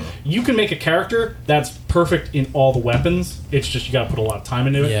 you can make a character that's perfect in all the weapons. It's just you gotta put a lot of time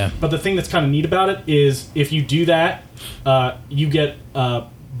into it. Yeah. But the thing that's kind of neat about it is if you do that, you get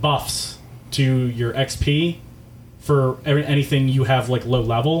buffs to your XP for anything you have, like, low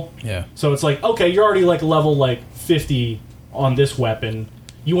level. Yeah. So it's like, okay, you're already, like, level, like, 50 on this weapon.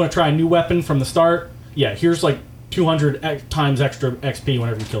 You want to try a new weapon from the start? Yeah, here's, like, 200 times extra XP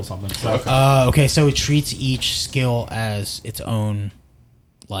whenever you kill something. So, Okay, so it treats each skill as its own,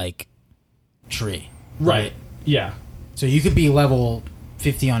 like, tree. right. Yeah. So you could be level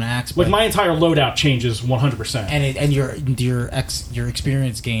 50 on axe, Like, but, my entire loadout changes 100%. and your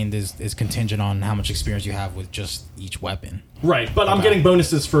experience gained is contingent on how much experience you have with just each weapon. Right, but I'm getting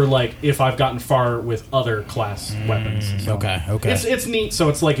bonuses for, like, if I've gotten far with other class weapons. So Okay. It's neat. So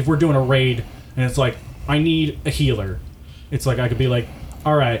it's like if we're doing a raid and it's like, I need a healer. It's like I could be like,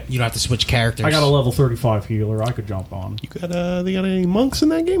 all right, You don't have to switch characters. I got a level 35 healer I could jump on. You got they got any monks in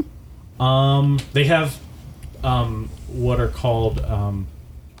that game? They have what are called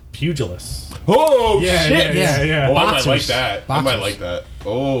pugilists. Oh shit! Yeah. Oh, I might Boxers. like that. I might Boxers. like that.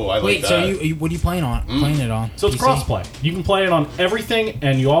 Oh, I like Wait, that. so what are you playing on? Playing it on? So it's PC? crossplay. You can play it on everything,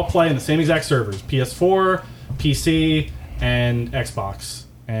 and you all play in the same exact servers: PS4, PC, and Xbox.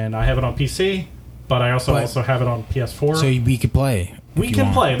 And I have it on PC, but I also have it on PS4. So we could play. we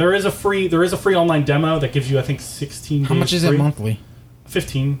can play. There is a free online demo that gives you, I think, 16 How days much is free. it monthly?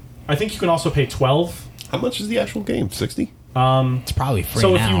 15. I think you can also pay 12. How much is the actual game? 60? It's probably free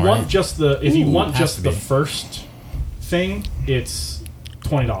So now, if you right? want just has just to the be. first thing, it's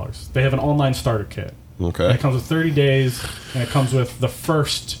 $20. They have an online starter kit. Okay. And it comes with 30 days, and it comes with the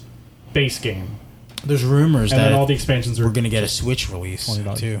first base game. There's rumors And that then all the expansions are we're gonna get a Switch release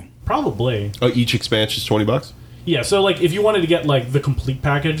 $20 too. Probably. Oh, each expansion is $20? Yeah, so like if you wanted to get like the complete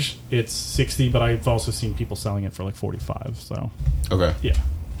package, it's 60, but I've also seen people selling it for like 45. So Okay. yeah,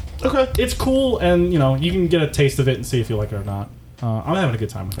 Okay. it's cool, and you can get a taste of it and see if you like it or not. I'm having a good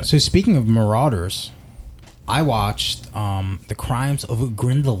time with it. So speaking of Marauders, I watched The Crimes of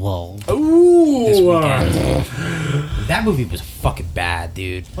Grindelwald this Ooh. weekend. That movie was fucking bad,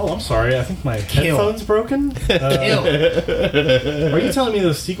 dude. Oh, I'm sorry. I think my Kill. headphones broken. Kill. Are you telling me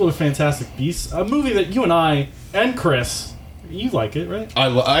the sequel to Fantastic Beasts, a movie that you and I and Chris, you like it, right? I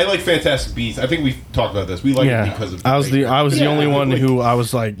like Fantastic Beasts. I think we've talked about this. We like it because of I was the Yeah, only one like- who I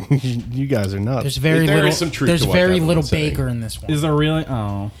was like, you guys are nuts. There's very There little. is some truth there's to what very Devin little was saying. Baker in this one. Is there really?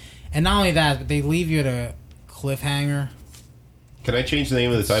 Oh, And not only that, but they leave you at a cliffhanger. Can I change the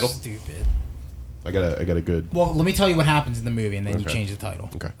name of the title? Stupid. I got a good. Well, let me tell you what happens in the movie, and then you Okay. change the title.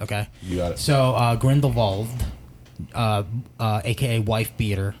 Okay. Okay. You got it. So Grindelwald, aka wife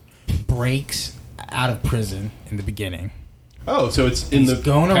beater, breaks out of prison in the beginning. Oh, so it's in He's the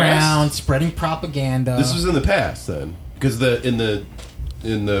going past? around spreading propaganda. This was in the past then, because in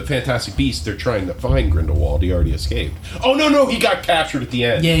the Fantastic Beasts they're trying to find Grindelwald. He already escaped. Oh no, he got captured at the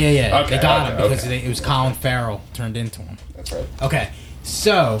end. yeah. Okay, They got him okay, because okay. it was Colin Farrell turned into him. That's right. Okay,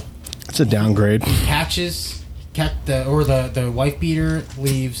 so It's a downgrade. the wife beater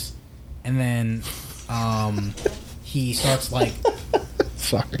leaves, and then he starts like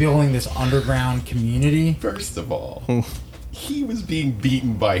Sorry. building this underground community. First of all, he was being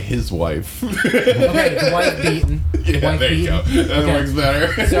beaten by his wife. Okay, the wife beaten. The Yeah, wife there you go. beaten. That Okay. works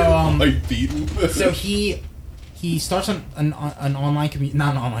better. So, like beaten. So he starts an online community,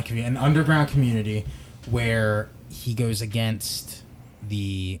 not an online community, an underground community where he goes against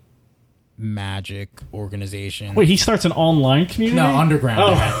the magic organization. wait, he starts an online community? No, underground.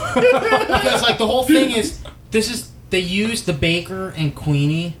 Oh. Because like the whole thing is they use the Baker and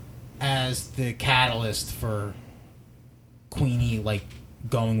Queenie as the catalyst for Queenie like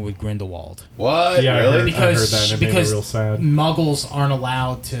going with Grindelwald. What? Yeah, I really? heard Because that, and it made me real sad. Muggles aren't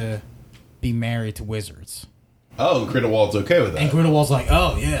allowed to be married to wizards. Oh, Grindelwald's okay with that. And Grindelwald's like,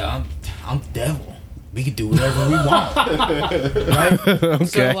 oh yeah, I'm the devil. We can do whatever we want, right? Okay.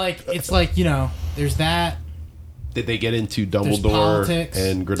 So like, it's like there's that. Did they get into There's Dumbledore politics.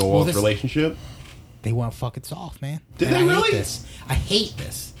 and Grindelwald's Well, this- relationship? They want to fuck it soft, man. Did And they I really? Hate this. I hate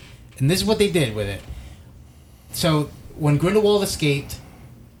this, and this is what they did with it. So when Grindelwald escaped,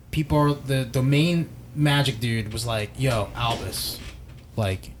 the main magic dude was like, "Yo, Albus,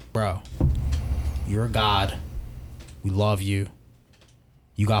 like, bro, you're a god. we love you.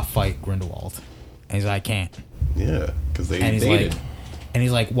 You got to fight Grindelwald. And he's like, I can't. Yeah, because they And dated.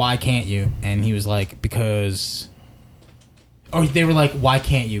 he's like, why can't you? And he was like, because... Or they were like, why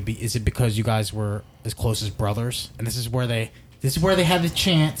can't you? Is it because you guys were as close as brothers? And this is where they had the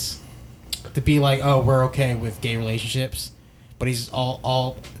chance to be like, oh, we're okay with gay relationships. But he's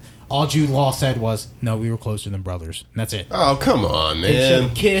all Jude Law said was, no, we were closer than brothers. And that's it. Oh, come on, They man.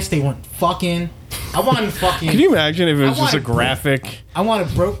 shouldn't kiss. They weren't fucking. I wanted fucking. Can you imagine if it was I just a wanted- graphic? I wanted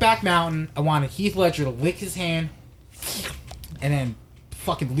Brokeback Mountain. I wanted Heath Ledger to lick his hand, and then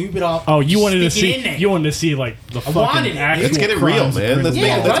fucking lube it up. Oh, you wanted to stick it in see there. you wanted to see like the wanted fucking it. actual Let's get it real, crimes of man. Let's,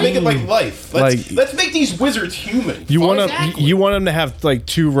 Grindelwald. Yeah, let's make it right. like life. Like- Let's make these wizards human. You want exactly. you want him to have like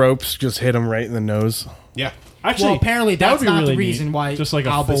 2 ropes, just hit him right in the nose. Yeah. Actually, Well, apparently that would that's be not really the reason neat. why just like a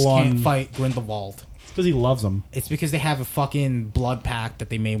Albus full can't on fight Grindelwald. because he loves them. It's because they have a fucking blood pact that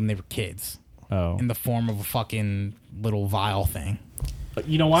they made when they were kids, Oh, in the form of a fucking little vial thing.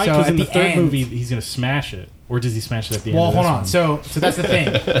 you know why? So Because at in the the third end- movie he's gonna smash it, or does he smash it at the Well, end? of hold this on. one? So that's the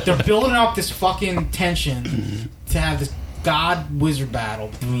thing. They're building up this fucking tension to have this god wizard battle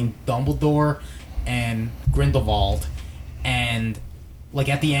between Dumbledore and Grindelwald, and like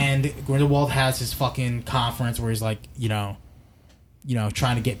at the end, Grindelwald has his fucking conference where he's like, you know,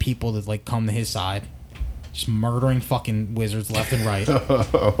 trying to get people to like come to his side, just murdering fucking wizards left and right,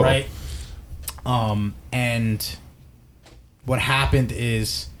 right? And what happened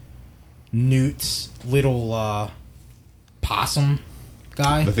is Newt's little possum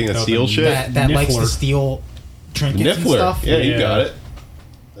guy The thing that Oh, steals the- shit. that likes to Niffler. steal trinkets and Niffler. stuff. Yeah, you Yeah. got it.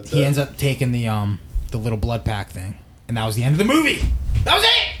 That's He it. ends up taking the little blood pack thing, and that was the end of the movie. That was it.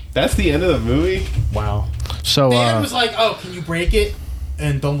 That's the end of the movie? Wow. So The end was like, "Oh, can you break it?"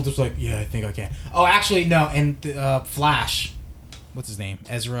 And Dumbledore's like, "Yeah, I think I can." Oh, actually, no. And Flash, what's his name?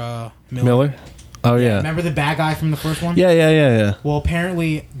 Ezra Miller. Oh yeah. Remember the bad guy from the first one? Yeah. Well,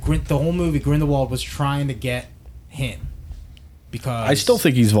 apparently, the whole movie, Grindelwald was trying to get him because I still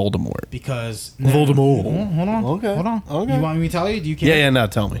think he's Voldemort. because Voldemort. Hold on. Okay. Hold on. Okay. You want me to tell you? Do you care? Yeah. No,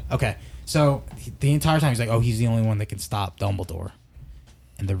 tell me. Okay. So the entire time he's like, "Oh, he's the only one that can stop Dumbledore,"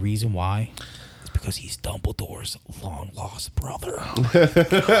 and the reason why is because he's Dumbledore's long lost brother.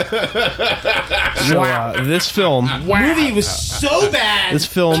 So this film The movie was so bad. This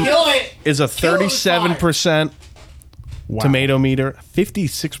film Kill it. is a Kill it with fire. 37% tomato meter,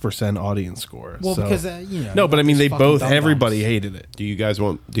 56% audience score. Well, So- because no, but I mean, these they fucking both. dum-dums. Everybody hated it. Do you guys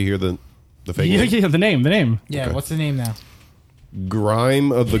want to hear the fake Yeah, name? yeah, the name. Yeah. Okay. What's the name now?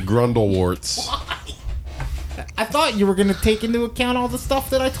 Grime of the Grundlewarts. I thought you were gonna take into account all the stuff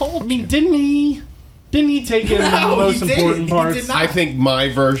that I told. I mean, didn't he take in the No, most he didn't. important He parts? did not. I think my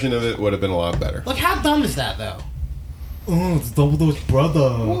version of it would have been a lot better. Like, how dumb is that though? Oh, it's Dumbledore's brother.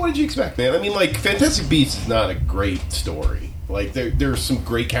 Well, what did you expect, man? I mean, like, Fantastic Beasts is not a great story. Like, there's some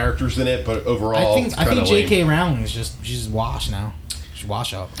great characters in it, but overall, I it's think kinda J.K. lame. Rowling is she's washed now. She's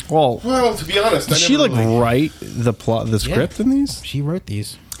wash up. Well, Well, to be honest, did she like write the plot, the script in these? She wrote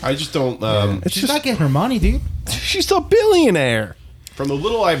these. I just don't. It's She's just not getting her money, dude. she's a billionaire. From the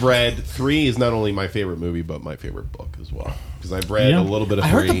little I've read, 3 is not only my favorite movie, but my favorite book as well. Because I've read Yeah. a little bit of I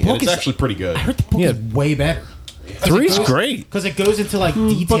heard 3, the book and it's is- actually pretty good. I heard the book Yeah. is way better. 3's great. Because it goes into like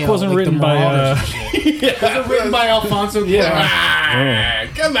detail. book wasn't like, written the by, Marauders and shit. It wasn't written by Alfonso Cuarón. Ah,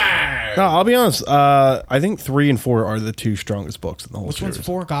 come on! No, I'll be honest. I think 3 and 4 are the 2 strongest books in the whole Which series. one's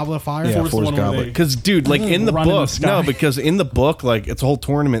 4? Goblet of Fire? Yeah, Four's the 4's one where Goblet. they- Because, dude, like in the run in the book, sky. no, because in the book, like it's a whole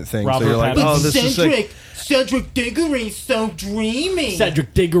tournament thing. Robert so you're like, Pattinson. oh, this is like, Cedric Diggory's so dreamy.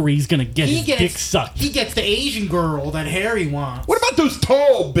 Cedric Diggory's gonna get his dick sucked. He gets the Asian girl that Harry wants. What about those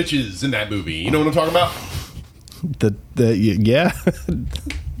tall bitches in that movie? You know what I'm talking about? yeah.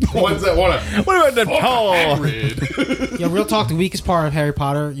 The ones that want to. What about the tall? Yeah, real talk. The weakest part of Harry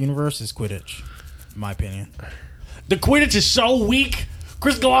Potter universe is Quidditch, in my opinion. The Quidditch is so weak.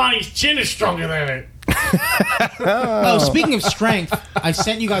 Chris Galani's chin is stronger than it. Oh, speaking of strength, I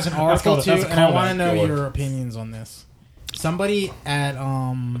sent you guys an article called- too, that's a and I want to callback. know Go on. your opinions on this. Somebody at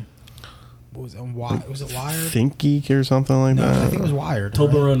what was it? Was it Wired? Think Geek or something like I that. think it was Wired.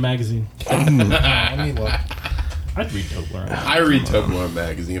 Toblerone magazine. Let me look. I'd read Toblerone. I read Toblerone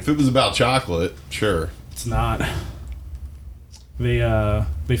magazine. If it was about chocolate, sure. It's not.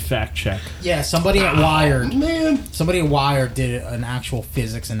 They fact check. Yeah, somebody at Wired. Man, Somebody at Wired did an actual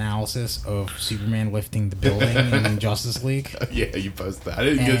physics analysis of Superman lifting the building in Justice League. yeah, you posted that. I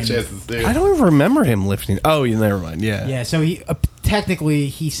didn't get a And- chance to see it. I don't even remember him lifting. Oh, yeah, never mind. Yeah. Yeah, so he technically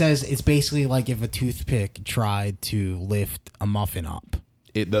he says it's basically like if a toothpick tried to lift a muffin up.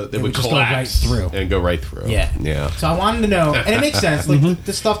 It would would just go right collapse through. and go right through. Yeah. yeah. So I wanted to know, and it makes sense. Like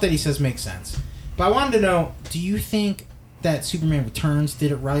the stuff that he says makes sense. But I wanted to know, do you think that Superman Returns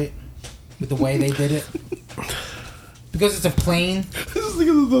did it right with the way they did it? Because it's a plane. This is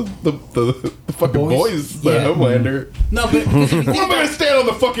the fucking boys, the Yeah. Homelander. No, but because if you What am think I gonna about, stand on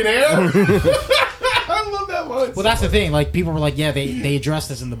the fucking air? I love that line. well, that's the thing. Like people were like, yeah, they addressed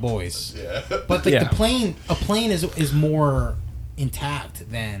this in the boys. Yeah. But like Yeah. a plane is more intact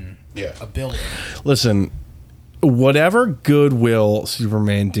than Yeah. a building. Listen, whatever goodwill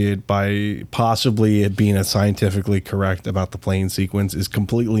Superman did by possibly it being a scientifically correct about the plane sequence is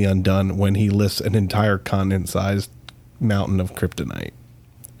completely undone when he lifts an entire continent-sized mountain of kryptonite,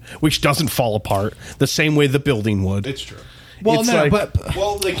 which doesn't fall apart the same way the building would. It's true. Well, It's no, like- but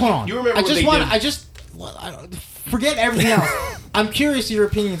Well, like hold on. you remember I when just they want. did? I just. Well, I don't, forget everything else. I'm curious your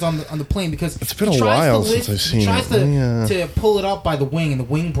opinions on the plane because It's been he a tries while to since I've seen he tries it. Yeah. to pull it up by the wing, and the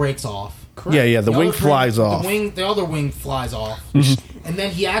wing breaks off. Yeah, the wing other flies off. The other wing flies off, and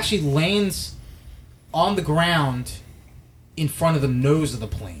then he actually lands on the ground in front of the nose of the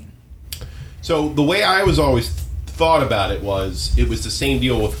plane. So the way I was always thought about it was the same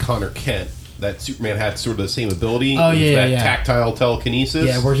deal with Connor Kent. That Superman had sort of the same ability. Oh, It was yeah, that yeah. tactile telekinesis.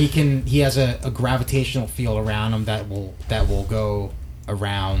 Yeah, where he has a gravitational field around him that will go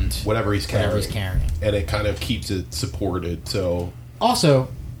around whatever he's carrying, and it kind of keeps it supported. So Also,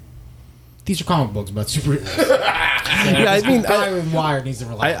 these are comic books about superheroes. Yeah, I mean, the guy with Wired needs to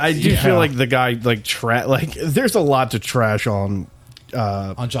relax. I do feel like the guy like there's a lot to trash on.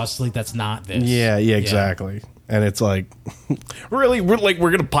 on Justice League, that's not this. Yeah, exactly. And it's like, really, we're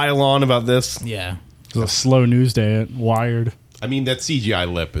gonna pile on about this. Yeah. It was a slow news day at Wired. I mean, that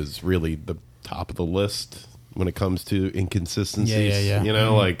CGI lip is really the top of the list when it comes to inconsistencies. Yeah. You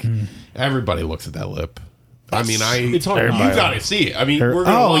know, like everybody looks at that lip. I mean, It's hard you not to. gotta see it. I mean, Her- we're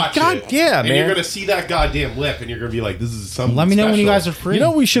gonna oh, watch God, it. yeah, and man. you're gonna see that goddamn lip, and you're gonna be like, "This is something." Let me know when you special. guys are free. You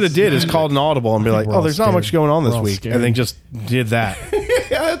know what we should have did is called an audible and be like, we're oh, all there's not scared. much going on this We're all week, scared. and then just did that.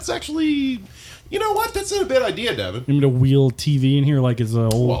 Yeah, it's actually. You know what? That's not a bad idea, Devin. You want me to wheel TV in here like it's an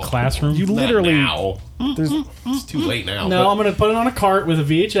old Well, classroom? You Not literally, now. It's too late now. No, but I'm gonna put it on a cart with a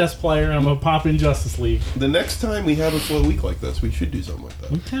VHS player, and I'm gonna pop in Justice League. the next time we have a slow week like this, we should do something like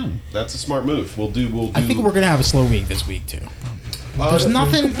that. Okay. That's a smart move. We'll do. I think we're gonna have a slow week this week too. Uh, There's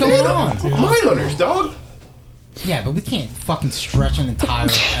nothing going on. Mindhunters, dog. Yeah, but we can't fucking stretch an entire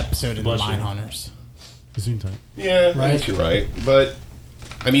episode into Bless you. Mindhunters. Gesundheit. Yeah, I Right. guess you're right. But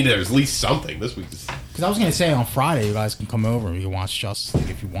I mean, there's at least something this week. Because I was gonna say on Friday you guys can come over and we can watch Justice League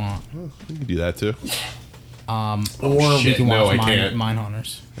if you want, We can do that too. or we shit, can no, watch I can't.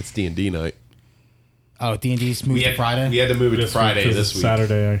 Mindhunters. It's D&D night. Oh, D&D's moved to Friday. We had to move it to Friday week, 'cause this week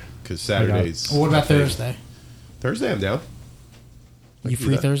Saturday. because Saturdays. Well, what about Thursday? Thursday, I'm down. You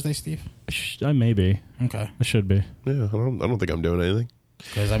free Thursday, Steve? I may be. Okay. I should be. Yeah, I don't think I'm doing anything.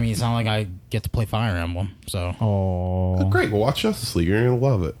 Because I mean, it's not like I get to play Fire Emblem, so Oh. Great, well, watch Justice League. You're gonna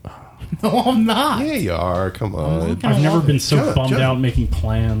love it. no, I'm not. Yeah, you are. Come on. I've never been so John, bummed John. out making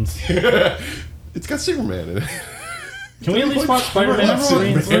plans. It's got Superman in it. Can we at least watch Spider-Man?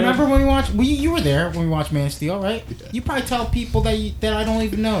 Remember when we watched? You were there when we watched Man of Steel, right? You probably tell people that I don't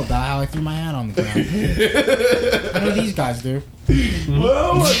even know about how I threw my hat on the ground. I know these guys do.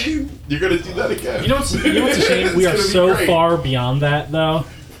 Well, I mean, you're gonna do that again. You know what's a shame? We are gonna be so great. far beyond that, though.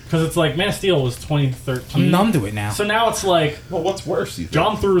 Because it's like Man of Steel was 2013. I'm numb to it now. So now it's like Well, what's worse? You think?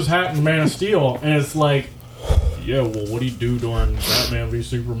 John threw his hat in Man of Steel, and it's like, yeah, well, what do you do during Batman v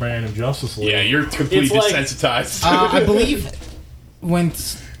Superman and Justice League? Yeah, you're completely It's like- desensitized. I believe when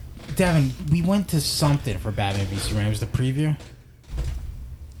Devin, we went to something for Batman v Superman. It was the preview.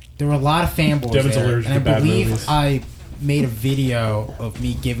 There were a lot of fanboys Devin's there, allergic and I to bad believe movies. I made a video of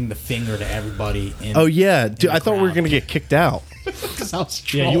me giving the finger to everybody. In, oh yeah, dude, the I thought we were crowd. gonna get kicked out. Because I was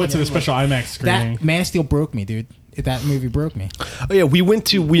Yeah, you went to the trolling special IMAX screening. That Man of Steel broke me, dude. That movie broke me. Oh yeah, we went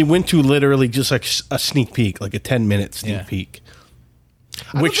to literally just like a sneak peek, like a 10-minute sneak Yeah. peek,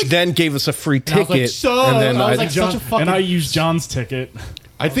 which then gave us a free And I was ticket. like, so, and then I was like, John, such a fucking. and I used John's ticket.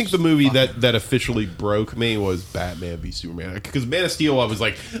 I think the movie that officially broke me was Batman v Superman. Because Man of Steel, I was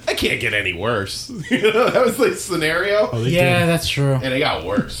like, I can't get any worse. You know, that was the scenario, yeah, that's true. and it got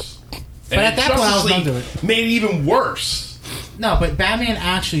worse. But at that point, I was numb to it. Made it even worse. No, but Batman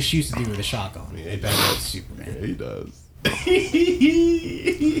actually shoots the dude with a shotgun. Yeah, Batman v Superman. Yeah, he does.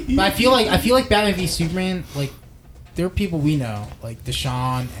 But I feel like Batman v Superman, like there are people we know, like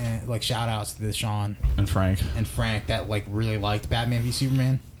Deshaun, and like shout outs to Deshaun And Frank. and Frank that like really liked Batman v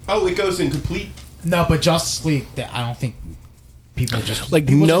Superman. Oh, it goes in complete. No, but Justice League, that I don't think people just Like,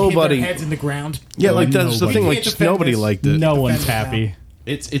 people just hit nobody- their heads in the ground. yeah, like that's the Nobody. thing. Like Can't just defend nobody this. liked it. No one's Defend it happy.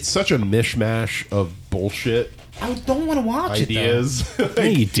 It's such a mishmash of bullshit I don't want to watch ideas. Yeah,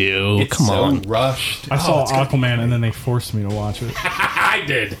 you do. It's Come so on. rushed. I saw it's gonna be Aquaman, and then they forced me to watch it. I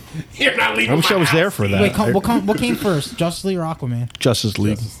did. You're not leaving. I wish my I was there house. for it. that. Wait, what came first, Justice League or Aquaman? Justice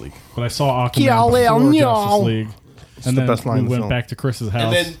League. Justice League. But I saw Aquaman Yeah, before yeah. Justice League. And the then best line in we the went film. back to Chris's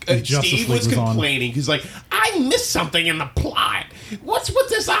house. And then Justice Steve League was on. complaining. He's like, I missed something in the plot. What's with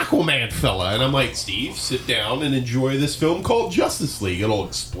this Aquaman fella? And I'm like, Steve, sit down and enjoy this film called Justice League. It'll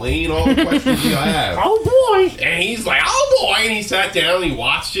explain all the questions you have. Oh boy! And he's like, oh boy. And he sat down and he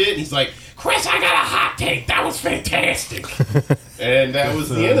watched it. And he's like, Chris, I got a hot take. That was fantastic. And that was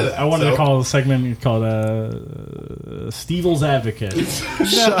the end of that. I wanted So- to call the segment called Stevel's Advocate.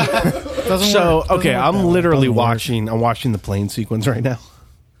 So okay, I'm literally watching. I'm watching the plane sequence right now,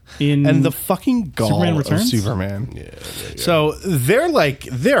 and the fucking gall Superman of Returns? Superman. So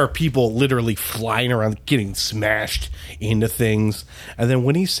there are people literally flying around, getting smashed into things, and then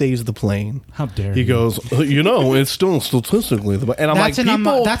when he saves the plane, How dare he you. goes, it's still statistically the. And I'm That's like, an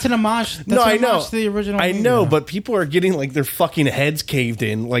people. that's an homage. That's No, an I know. homage to the original. I movie, know, though. but people are getting like their fucking heads caved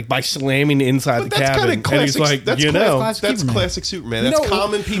in, like by slamming inside the That's cabin. kind of And classic. he's like, that's you classic, know, classic that's Superman. classic Superman. That's No,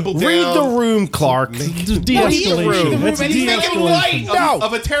 calming people down. read the room, Clark. De-escalation. It's He's making light No.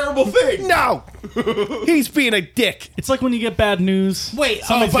 of a terrible thing. No, he's being a dick. It's like when you get bad news. Wait,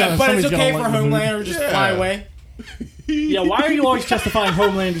 Somebody's gotta- but it's somebody's okay gotta for lighten the mood. Homelander to just fly away. Yeah, why are you always justifying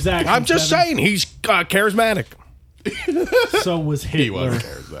Homelander's actions? I'm just Devin? saying he's charismatic. So was He Hitler. was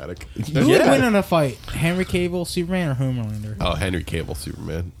charismatic. Who would win in a fight? Henry Cable, Superman, or Homelander? Oh, Henry Cable,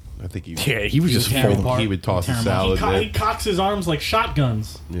 Superman. I think he. Yeah, he was just tear full. him apart. He would toss a Tear him salad. He in. cocks his arms like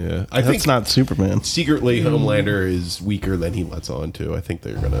shotguns. Yeah, I That's think not Superman. secretly Homelander is weaker than he lets on to. I think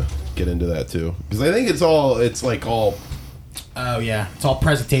they're gonna get into that too because I think it's like all. Oh yeah, it's all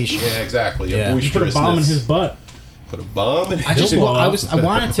presentation. Yeah, exactly. Yeah. You put a bomb in his butt. Put a bomb in I just He'll blow I up.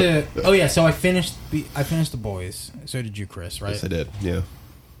 wanted to. Oh yeah, so I finished the boys. So did you, Chris? Right? Yes, I did. Yeah.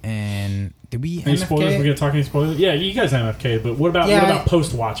 And did we Any spoilers? We're MFK? gonna talk any spoilers? Yeah, you guys MFK, but what about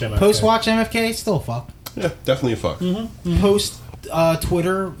post watch MFK? Post watch MFK? Still fuck. Yeah, definitely a fuck. Post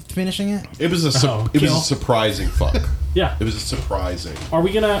Twitter finishing it. It was a Oh, it was kill. a surprising fuck. Yeah. It was a surprising. Are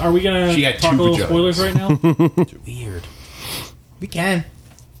we gonna She had talk a two little vaginas. spoilers right now? Weird. We can.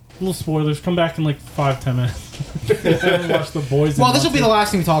 Little spoilers. Come back in like 5-10 minutes. Watch the boys. Well, this will be the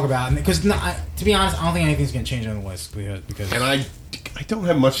last thing we talk about because to be honest, I don't think anything's gonna change on the list because And I don't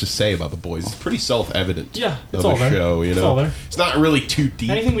have much to say about the boys. It's pretty self-evident. Yeah, it's of all a there. show. You It's know, all there. it's not really too deep.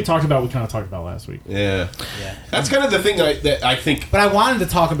 Anything we talked about, we kind of talked about last week. Yeah, yeah. that's kind of the thing that I think. But I wanted to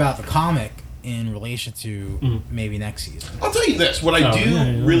talk about the comic in relation to maybe next season. I'll tell you this: what I Oh, do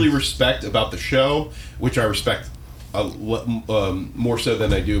yeah. really respect about the show, which I respect more so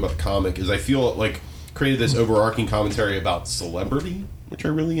than I do about the comic, is I feel like created this overarching commentary about celebrity, which I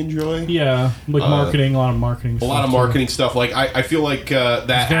really enjoy. Yeah, like marketing, a lot of marketing. A lot of marketing stuff. Like I feel like that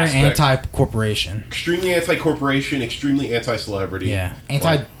Very aspect, anti-corporation. extremely anti-corporation, extremely anti-celebrity. Yeah,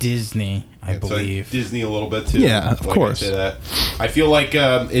 anti-Disney, I believe. Disney a little bit too. Yeah, of Like course. I say that. I feel like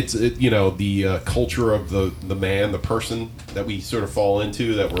it's the culture of the man, the person that we sort of fall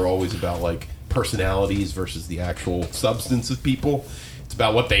into. That we're always about like personalities versus the actual substance of people. It's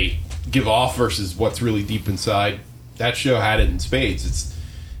about what they give off versus what's really deep inside. That show had it in spades. It's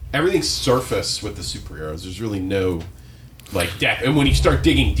everything's surface with the superheroes. There's really no like depth. And when you start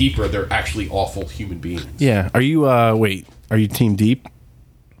digging deeper, they're actually awful human beings. Yeah. Are you? Wait. Are you team deep?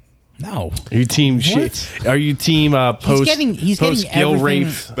 No. Are you team shit? Are you team post? he's post getting Gil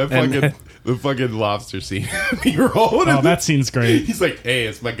everything- rape? The fucking lobster scene. You roll Oh, that scene's great. He's like, "Hey,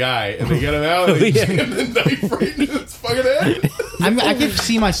 it's my guy," and they get him out and they jam the knife right into his fucking head. I can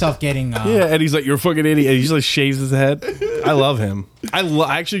see myself getting. Yeah, and he's like, "You're a fucking idiot." And he just like shaves his head. I love him. I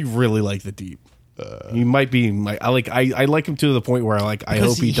actually really like the Deep. He might be my. I like him to the point where I because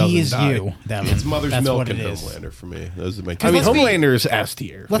hope he doesn't is die. you, Devin. It's Mother's That's Milk what and it is. Homelander for me. Those are my. I mean, Let's be- Homelander's S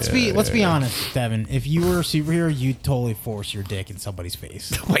tier. Let's be honest, Devin. If you were a superhero, you'd totally force your dick in somebody's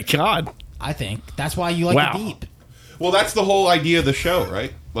face. Oh my god. I think that's why you like Wow. the Deep. Well, that's the whole idea of the show,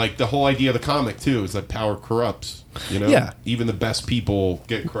 right? Like the whole idea of the comic too is that power corrupts. You know, Yeah. Even the best people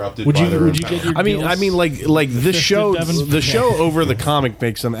get corrupted. Would by you their own get power. your I mean, like this Fisted, show, Devin? the show over the comic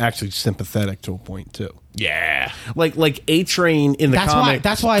makes them actually sympathetic to a point too. Yeah. Like A Train in the That's why- comic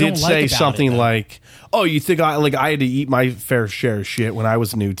that's why I did don't like say about something it, though. like, "Oh, you think I had to eat my fair share of shit when I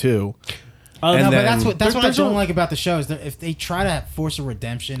was new too." Oh, And No, but then- that's what I there's don't a- like about the show is that if they try to force a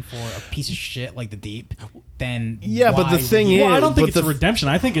redemption for a piece of shit like the Deep, then Yeah, but the why thing would you- Well, I don't think but it's a the- redemption.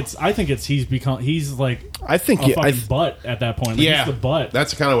 I think it's he's like I think a fucking butt at that point. Like, Yeah. he's the butt.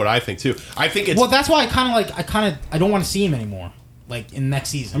 That's kind of what I think too. I think it's Well, that's why I don't want to see him anymore. like in next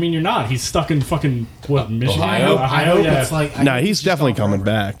season. I mean, you're not. He's stuck in fucking what Michigan, I hope yeah. it's like. I No, hope he's it's just definitely gone coming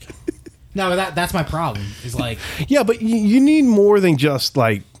forever. back. No, but that's my problem. Is like Yeah, but you need more than just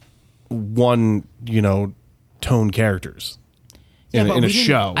like one, tone characters Yeah, in, but in a we didn't-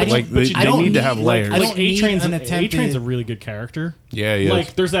 show. I didn't- Like but they, you they don't need to need, have like, layers. I don't Like need A-Train's an A-Train's attempted- a really good character. Yeah, he is.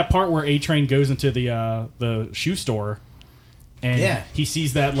 Like, there's that part where A-Train goes into the shoe store, and Yeah. he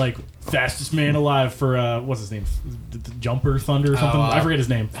sees that, like, fastest man alive for, what's his name? The Jumper Thunder or something? I forget his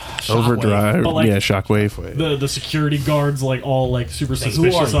name. Overdrive, But, like, yeah, Shockwave. The security guards, like, all, like, super Like, who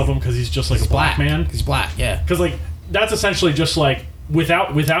suspicious are of you? him because he's just, like, a black man. He's black. Yeah. Because, like, that's essentially just, like,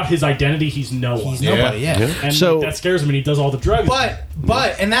 without his identity, he's no one. He's nobody. Yeah. And So- that scares him, and he does all the drugs.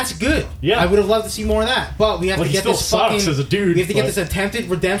 But and that's good. Yeah. I would have loved to see more of that. But we have Well, to he get still this sucks fucking. as a dude, We have to get but- this attempted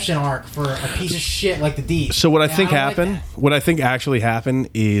redemption arc for a piece of shit like the Deep. So what I And think don't like happened, that. what I think actually happened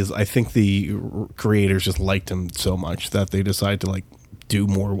is I think the creators just liked him so much that they decided to like do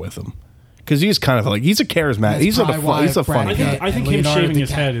more with him. Because he's kind of like he's a charismatic. That's He's a probably why he's a Brad funny Pitt- guy. I think and him Leonardo shaving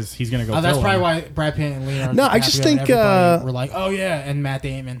his DiCaprio. head is he's gonna go. That's kill probably him. why Brad Pitt and Leonardo. No, I DiCaprio just and think, everybody were like, oh yeah, and Matt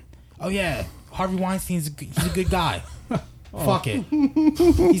Damon. Oh yeah, Harvey Weinstein's he's a good guy. Fuck it,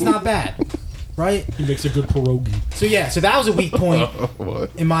 he's not bad, right? He makes a good pierogi. So yeah, so that was a weak point What?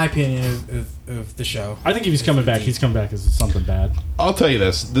 in my opinion of the show. I think if he's coming back, he's coming back as something bad. I'll tell you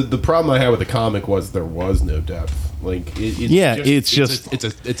this: the problem I had with the comic was there was no depth. Like, It's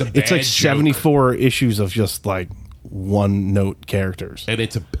it's a bad like joke. 74 issues of just like one note characters. And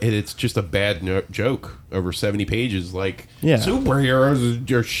it's just a bad joke over 70 pages. Like, Yeah. superheroes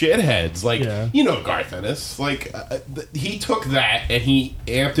are shitheads. Like, Yeah. Garth Ennis. Like, he took that and he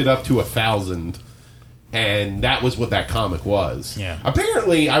amped it up to 1,000. And that was what that comic was. Yeah.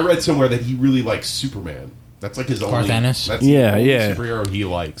 Apparently, I read somewhere that he really likes Superman. That's like his Garth only. Ennis? That's Yeah, the only yeah. superhero he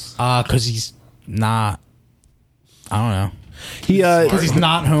likes. Because he's not. I don't know. He Because he's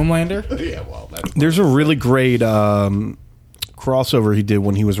not Homelander. Yeah, well, that's there's a really great crossover he did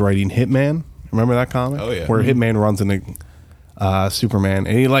when he was writing Hitman. Remember that comic? Oh, yeah. Where Hitman runs into Superman,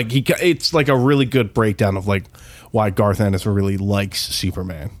 and it's like a really good breakdown of like why Garth Ennis really likes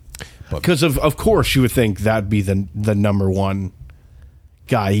Superman. Because of course you would think that'd be the number one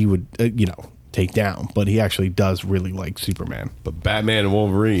guy he would take down, but he actually does really like Superman. But Batman and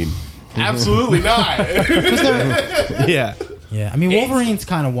Wolverine. Absolutely not. Yeah, Yeah, I mean Wolverine's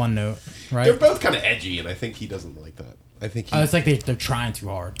kind of one note, right? They're both kind of edgy, and I think he doesn't like that. I think he, It's like they're trying too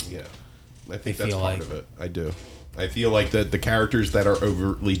hard. yeah, I think I that's feel part like- of it. I do. I feel like the characters that are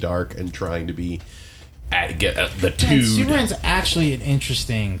overtly dark and trying to be get the Man, two. Superman's actually an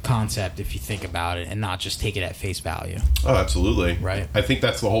interesting concept if you think about it, and not just take it at face value. Oh, absolutely. Right. I think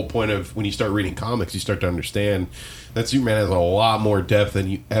that's the whole point of when you start reading comics, you start to understand that Superman has a lot more depth than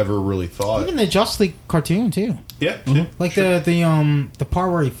you ever really thought. Even the Justice League cartoon too, Yeah. like the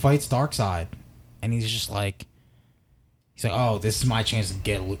part where he fights Darkseid, and he's just like. He's like, oh, this is my chance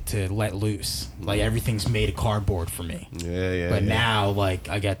to let loose. Like everything's made of cardboard for me. Yeah. But yeah. now, like,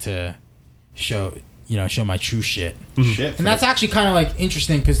 I get to show my true shit. Shit. And that's actually kind of like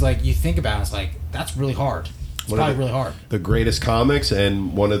interesting because, like, you think about it, it's like that's really hard. It's What probably are the- really hard. the greatest comics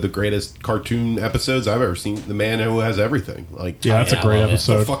and one of the greatest cartoon episodes I've ever seen. The Man Who Has Everything. Like, Yeah, that's yeah, a I great love it. It's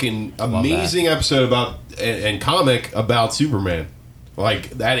a episode. fucking amazing episode about and comic about Superman.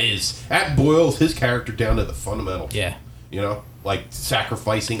 Like that boils his character down to the fundamentals. Yeah, Like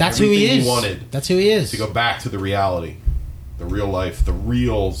sacrificing that's who everything he is. wanted That's who he is. to go back to the reality, the real life, the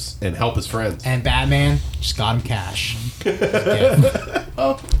reals, and help his friends. And Batman just got him cash.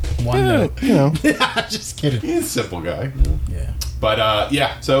 One note. Just kidding. He's a simple guy. Yeah. But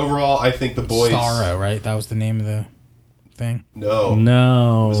yeah, so overall, I think the boys. Starro, right? That was the name of the thing. No,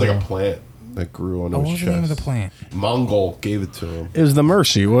 No, it was like a plant that grew on Oh, what his was chest. the name of the plant? Mongol gave it to him. it was the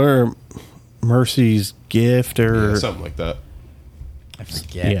Mercy, where Mercy's gift or Yeah, something like that. I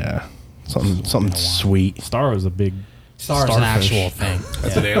forget. yeah, something sweet. Star was a big Star's an starfish. actual thing.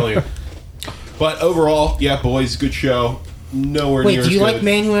 That's an alien. But overall, yeah, boys, good show. Nowhere Wait, near do as you good. like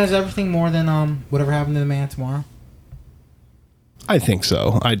Man Who Has Everything more than Whatever Happened to the Man Tomorrow? I think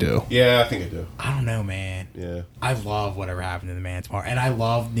so. I do. Yeah, I think I do. I don't know, man. Yeah. I love Whatever Happened to the Man Tomorrow, and I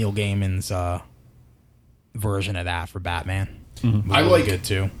love Neil Gaiman's version of that for Batman. I Really like good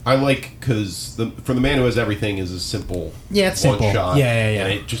too. I like because for the Man Who Has Everything is a simple Yeah, it's one simple. shot. Yeah, yeah.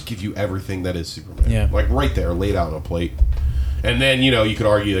 And it just gives you everything that is Superman. Yeah. Like right there, laid out on a plate. And then, you could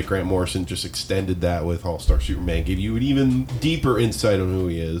argue that Grant Morrison just extended that with All-Star Superman, gave you an even deeper insight on who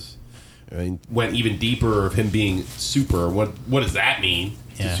he is. I mean, went even deeper of him being super. What does that mean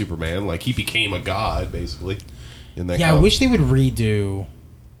to Yeah. Superman? Like, he became a god, basically, in that Yeah, I comic. wish they would redo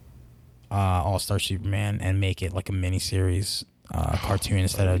All Star Superman and make it like a miniseries cartoon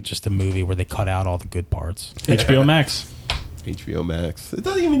instead of just a movie where they cut out all the good parts. HBO Max. HBO Max. It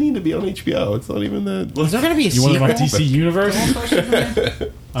doesn't even need to be on HBO. It's not even that. Is there going to be a You want sequel? to about DC Universe?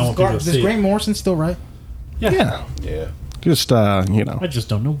 I want people to Does see it. Grant Morrison still write? Yeah. Yeah. Just, I just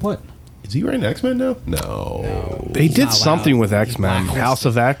don't know what. Is he writing X Men now? No. they did not something allowed. with X-Men. blacklisted. House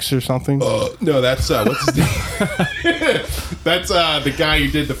of X or something. No, that's what's his name? That's the guy who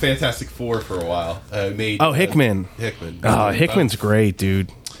did the Fantastic Four for a while. Made Hickman. Hickman. Hickman's great,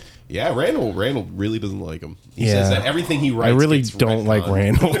 dude. Yeah, Randall really doesn't like him. He Yeah. says that everything he I writes. really gets don't like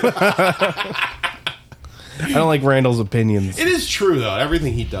retconned. Randall. I don't like Randall's opinions. It is true though.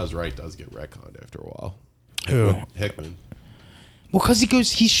 Everything he does right does get retconned after a while. Who? Hickman. Well,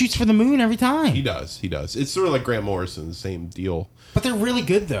 because he shoots for the moon every time. He does. It's sort of like Grant Morrison, the same deal. But they're really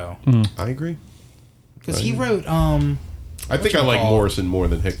good though. I agree. Because he wrote I think I like call? Morrison more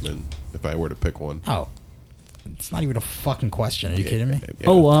than Hickman if I were to pick one. oh, it's not even a fucking question. Are you kidding me? Yeah.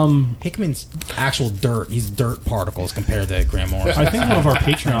 Oh, Hickman's actual dirt. He's dirt particles compared to Grant Morrison. I think one of our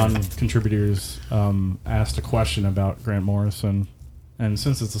Patreon contributors asked a question about Grant Morrison. And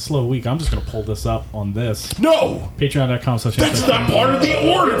since it's a slow week, I'm just going to pull this up on this. No, Patreon.com/. that's not part of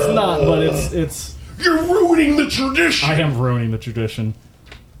the order. It's not, but it's. You're ruining the tradition. I am ruining the tradition.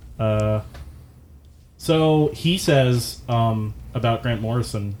 So he says about Grant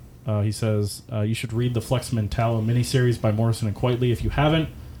Morrison, he says, you should read the Flex Mentallo miniseries by Morrison and Quitely if you haven't.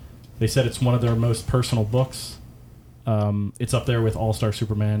 They said it's one of their most personal books. It's up there with All-Star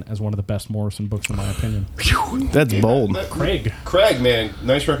Superman as one of the best Morrison books in my opinion. That's bold. Craig. Craig, man,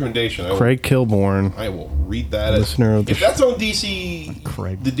 nice recommendation. Craig Kilborn. I will read that. Listener of the if that's on DC,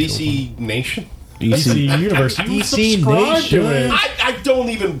 Craig the DC Nation. DC Universe. You DC subscribe to it. Nation. I don't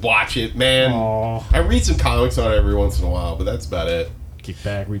even watch it, man. Aw. I read some comics on it every once in a while, but that's about it. Kick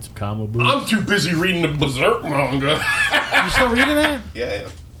back, read some comic books. I'm too busy reading the Berserk manga. You still reading that? Yeah.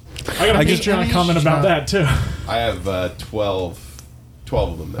 I got a just- Patreon comment about that too. I have 12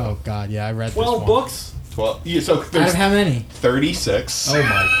 of them now. Oh God, yeah, I read 12 this one. books? 12. Yeah, so Out there's of how many? 36. Oh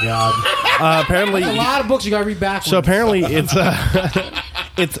my god. Apparently, A lot of books you got to read backwards. so apparently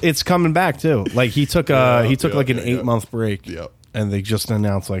it's it's coming back too. Like he took like an 8-month break. Yep. And they just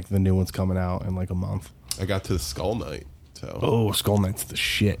announced like the new one's coming out in like a month. I got to Skull Knight. So Oh, Skull Knight's the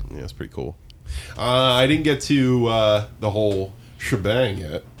shit. yeah, it's pretty cool. I didn't get to the whole shebang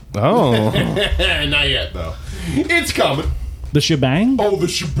yet. Oh, Not yet, though. It's coming. The shebang? Oh, the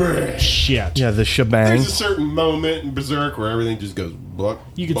shebang. Shit. yeah, the shebang. There's a certain moment in Berserk where everything just goes buck.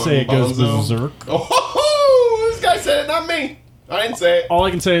 You could say it goes berserk. Oh, this guy said it, not me. I didn't say it. All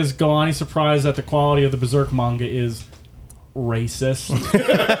I can say is Galani's surprise that the quality of the Berserk manga is racist.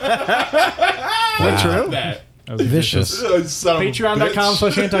 That's true. That. That was Vicious. Son of a bitch.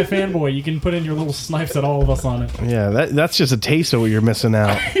 Patreon.com/antifanboy. You can put in your little snipes at all of us on it. Yeah, that's just a taste of what you're missing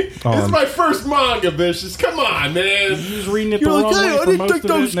out This is on. my first manga, bitches. Come on, man. He was reading it You're the like, wrong hey, way I for didn't most think of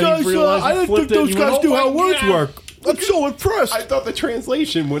it, those and then guys. you realized I you didn't flipped think it, those and you went, guys do "Oh how my words God." work. I'm so impressed. I thought the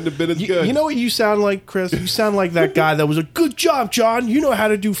translation wouldn't have been as good. You know what you sound like, Chris? You sound like that guy that was a good job, John. You know how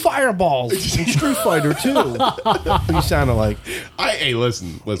to do fireballs in Street Fighter too. You sounded like hey,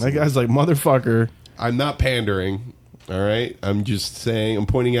 listen. that guy's like motherfucker. I'm not pandering. All right, I'm just saying. I'm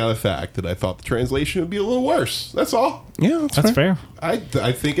pointing out a fact that I thought the translation would be a little worse. That's all. Yeah, That's fair. I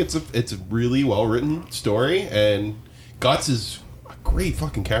think it's a really well written story, and Guts is a great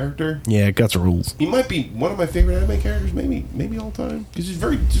fucking character. Yeah, Guts rules. He might be one of my favorite anime characters, maybe all time. Because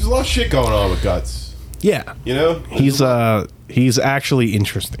there's a lot of shit going on with Guts. Yeah, You know, he's actually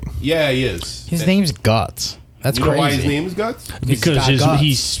interesting. yeah, he is. His name's Guts. That's You know crazy. why his name is Guts? Because he's got guts.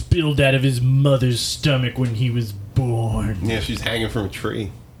 he spilled out of his mother's stomach when he was born. Yeah, she's hanging from a tree.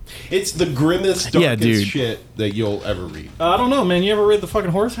 It's the grimmest, darkest Yeah, dude. shit that you'll ever read. I don't know, man. You ever read the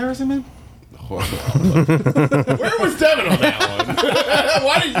fucking Horse Heresy, man? Where was Devin on that one?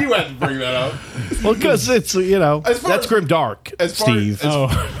 Why did you have to bring that up? Well, because it's As far that's as- grim dark, as far Steve. as-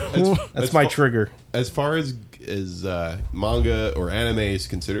 Oh, That's my trigger. As far as manga or anime is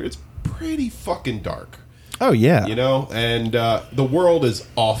considered, it's pretty fucking dark. Oh yeah, You know, and the world is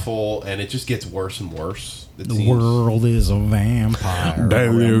awful, and it just gets worse and worse. It The seems. world is a vampire.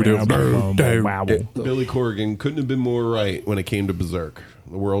 Billy Corgan couldn't have been more right when it came to Berserk.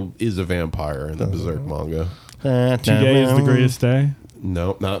 The world is a vampire in the Berserk manga. today is the greatest day.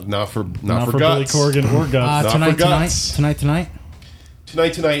 No, not for Not for Billy Guts. Corgan or Guts. Not Tonight, for Guts. tonight. Tonight.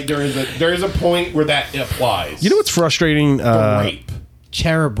 There is a point where that applies. You know what's frustrating? Rape.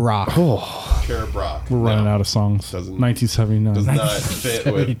 Cherub Rock. Cherub Rock. We're running out of songs. Doesn't- 1979. Does not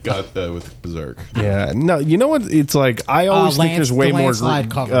fit with Berserk. Yeah, no. You know what? It's like I always think Lance- there's way the more Landslide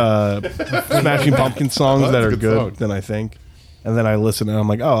cover. Smashing Pumpkin songs That's that a are good good song. than I think. and then I listen and I'm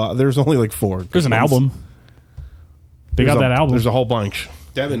like, oh, there's only like 4. There's an album. They There's got that album. There's a whole bunch.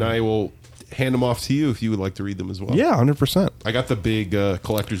 Devin, I will hand them off to you if you would like to read them as well. Yeah, 100%. I got the big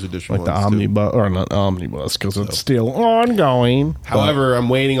collector's edition Like the ones, too. omnibus, or not omnibus, because it's still ongoing. However, I'm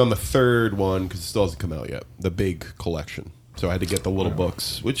waiting on the third one because it still hasn't come out yet. The big collection. So I had to get the little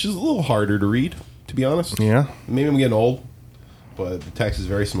books, which is a little harder to read, to be honest. Yeah. Maybe I'm getting old, but the text is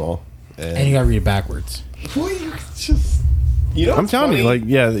very small. And you gotta read it backwards. Boy, you just... You know, I'm what's telling you, funny? like,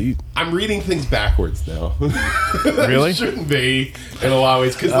 yeah. I'm reading things backwards now. Really? It shouldn't be in a lot of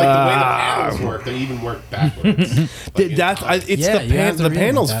ways because like the way the panels work, they even work backwards. Like, It's Yeah, you have to the read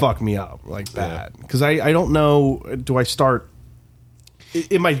panels like that. fuck me up like bad because I don't know. Do I start?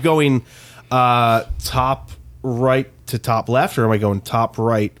 Am I going top right to top left, or am I going top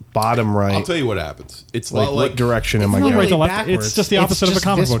right, bottom right? I'll tell you what happens. It's a like lot what like direction am I It's not going? right to really left. backwards. It's just the opposite of a just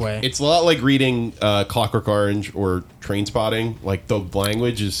comic this book. way. It's a lot like reading Clockwork Orange or Train Spotting. Like the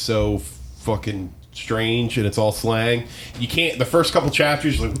language is so fucking strange and it's all slang. You can't. The first couple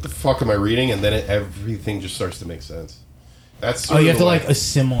chapters, you're like, what the fuck am I reading? And then everything just starts to make sense. That's Oh, sort you of have to the like way-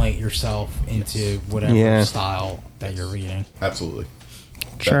 assimilate yourself into whatever Yeah. style that you're reading. Absolutely.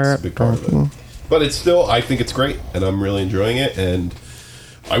 Sure. That's a big part of it. But it's still, I think it's great, and I'm really enjoying it. And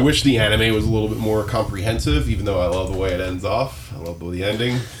I wish the anime was a little bit more comprehensive, even though I love the way it ends off. I love the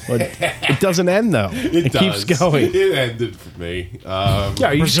ending. But it doesn't end though. It keeps does. going. It ended for me. Yeah,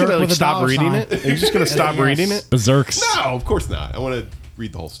 are you just Berserk gonna like with a stop dollar reading sign. it? Are you just gonna stop Yes. reading it? Berserks. No, of course not. I want to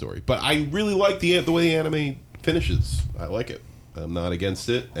read the whole story. But I really like the way the anime finishes. I like it. I'm not against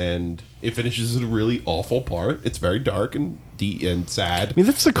it. And it finishes at a really awful part. It's very dark and deep and sad. I mean,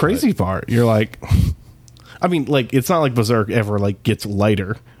 that's the crazy part. You're like, I mean, like it's not like Berserk ever like gets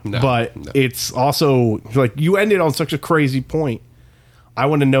lighter, No, but no. it's also like you ended on such a crazy point. I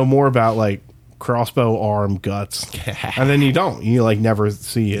want to know more about like crossbow arm guts, and then you don't. You like never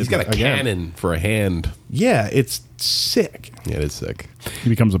see it. He's got a again. cannon for a hand. Yeah, it's sick. Yeah, it is sick. He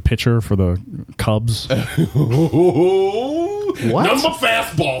becomes a pitcher for the Cubs. What? Number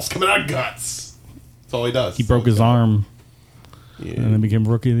fastballs coming out of guts. That's all he does. He broke his arm Yeah. and then became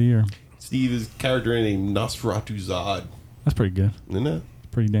Rookie of the Year. Steve is a character named Nosferatu Zod. That's pretty good. Isn't it?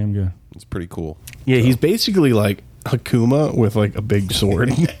 Pretty damn good. It's pretty cool. Yeah, he's basically like Akuma with like a big sword.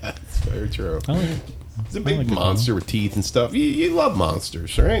 It's very true. I like it. He's a big like it, monster with teeth and stuff. You love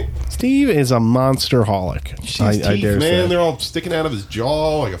monsters, right? Steve is a monster-holic. His I teeth, dare man, say. they're all sticking out of his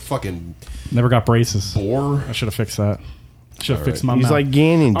jaw like a fucking Never got braces. boar. I should have fixed that. Should have fixed my He's mouth. like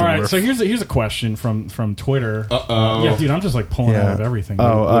Ganondorf. All right, so here's a question from Twitter. Uh-oh. Yeah, dude, I'm just like pulling out of everything.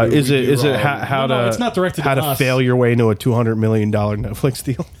 Oh, What did is we it do is it wrong? how No, to it's not directed how to to us. fail your way into a $200 million Netflix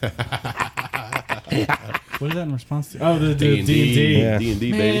deal? What is that in response to? Oh, the D&D. D&D. Yeah.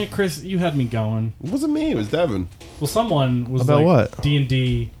 D&D, Man, baby. Chris, you had me going. It wasn't me. It was Devin. Well, someone was About like what?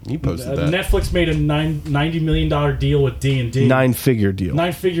 D&D. You posted that. Netflix made a $90 million deal with D&D. 9-figure deal.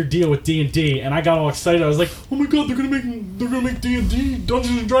 9-figure deal with D&D, and I got all excited. I was like, "Oh my god, they're gonna make D&D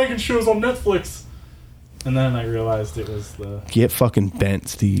Dungeons and Dragons shows on Netflix." And then I realized it was the Get fucking bent,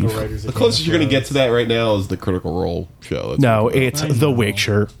 Steve. writers. The closest you're going to get to that right now is the Critical Role show. That's No, what it's I The know.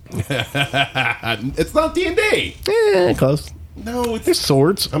 Witcher. it's not D&D. Close. No, it's There's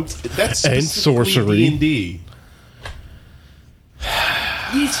swords. that's And specifically sorcery. D&D.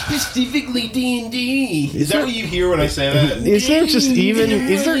 It's specifically D&D. Is that what you hear when I say that? Is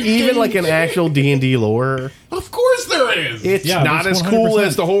there even like an actual D&D lore? Of course there is. It's Yeah, not there's as cool 100%.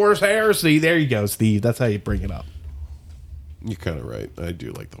 as the Horus Heresy. There you go, Steve. That's how you bring it up. You're kind of right. I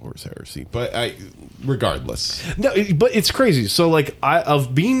do like the Horus Heresy, but regardless. No, but it's crazy. So like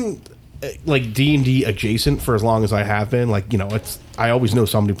of being like D&D adjacent for as long as I have been, like, you know, I always know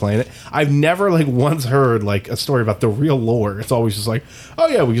somebody playing it. I've never like once heard like a story about the real lore. It's always just like, oh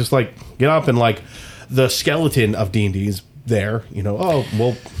yeah, we just like get up and like the skeleton of D&D is there, you know. Oh,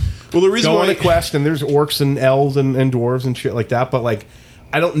 well, Well, the reason go why on a quest and there's orcs and elves and dwarves and shit like that, but like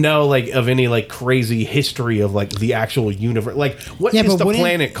I don't know like of any like crazy history of like the actual universe. Like what Yeah, is but the wouldn't-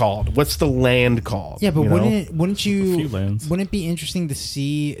 planet called? What's the land called? Yeah, but you know? wouldn't few you lands. wouldn't it be interesting to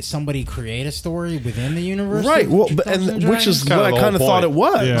see somebody create a story within the universe? Right, of well, Dungeons and which is Dragons? what I kind of thought it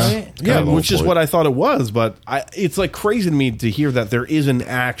was. Yeah. Right? Yeah, Kind of which the is whole what point. I thought it was. But it's like crazy to me to hear that there is an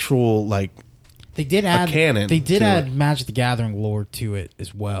actual like. They did add canon They did to add it. Magic the Gathering lore to it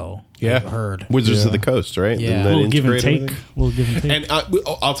as well. Yeah. I've heard. Wizards Yeah. of the Coast, right? Yeah. Didn't A that little give and integrate take. everything? Little give and take.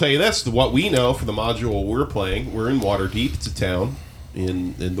 And I'll tell you this: what we know for the module we're playing, we're in Waterdeep. It's a town.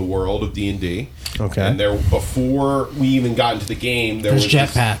 in the world of D&D. Okay. And there, before we even got into the game, There's was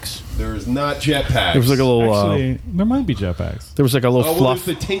jetpacks. There's not jetpacks. There was like a little. Actually, there might be jetpacks. There was like a little Oh, well, fluff.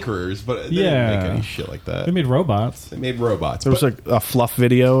 there's the Tinkerers, but they Yeah. didn't make any shit like that. They made robots. They made robots. There was But like a fluff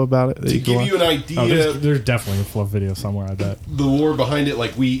video about it. that to you could give watch. you an idea, Oh, there's definitely a fluff video somewhere, I bet. the lore behind it,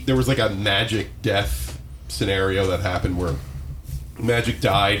 like there was like a magic death scenario that happened where magic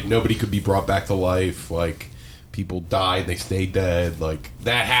died, nobody could be brought back to life, like people died, they stayed dead, like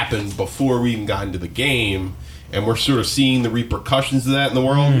that happened before we even got into the game, and we're sort of seeing the repercussions of that in the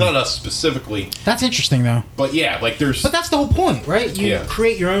world. Not us specifically, That's interesting, though. but yeah, like there's But that's the whole point, right? You Yeah.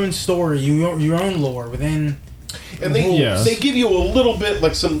 create your own story, your own lore within. and they Yes. they give you a little bit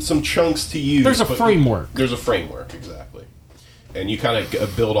like some chunks to use. There's a but framework. There's a framework, exactly. And you kind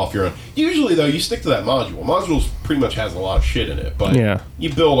of build off your own. Usually, though, you stick to that module. Modules pretty much has a lot of shit in it, but Yeah. you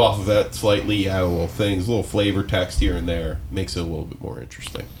build off of that slightly, add a little things, a little flavor text here and there, makes it a little bit more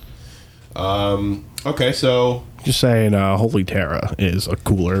interesting. Okay, so Just saying, Holy Terra is a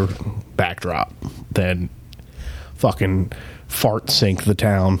cooler backdrop than fucking Fart Sink the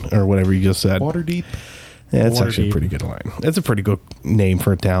Town or whatever you just said. Waterdeep, Yeah, it's actually a Waterdeep. pretty good line. That's a pretty good name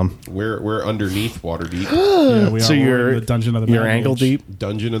for a town. we're underneath Waterdeep, Yeah, we So are you're in the Dungeon of the you're Mad ankle Mage. deep.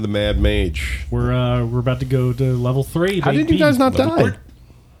 Dungeon of the Mad Mage. We're about to go to level 3. How did you guys not die?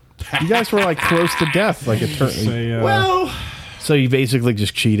 You guys were like close to death, like eternally. Say, Well, So you basically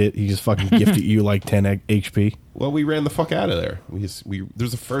just cheated. He just fucking gifted you like 10 HP. we ran the fuck out of there. We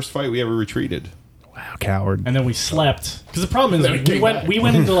there's the first fight we ever retreated. Wow, coward. and then we slept. Because the problem Then is we we came went back. we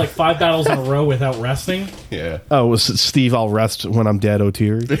went into like 5 battles in a row without resting. Yeah, Oh, was it Steve? I'll rest when I'm dead,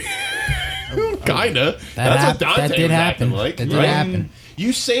 O'Teary. kinda. That's hap- what Dante that did was happen. acting like. That did right? happen.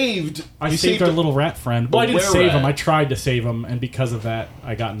 You saved. I you saved our a- little rat friend. Well, I didn't were save him. rat. I tried to save him, and because of that,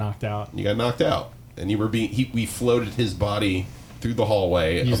 I got knocked out. You got knocked out, and you were we floated his body through the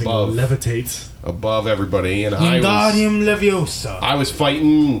hallway Using above levitate. everybody, and I Wingardium Leviosa. was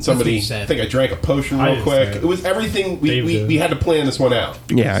fighting what somebody. you said. I think I drank a potion I real didn't quick. say it. It was everything. We, Dave we, did. we had to plan this one out.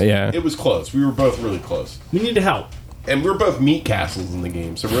 Yeah. It was close. We were both really close, We need to help. and we're both meat castles in the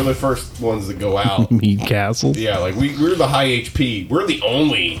game, so we're the first ones that go out. Mead Castle. Yeah, like we're the high HP. We're the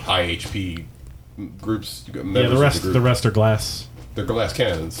only high HP groups. Yeah, members of the group. rest are glass. They're glass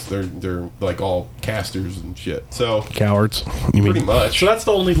cannons. They're like all casters and shit. So Cowards. You pretty mean? much. So that's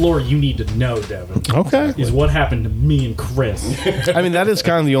the only lore you need to know, Devin. Okay. Is what happened to me and Chris. I mean, that is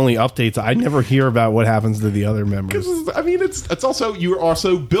kind of the only updates. I never hear about what happens to the other members. I mean, it's also you're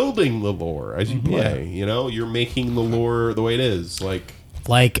also building the lore as you play. You know, you're making the lore the way it is. Like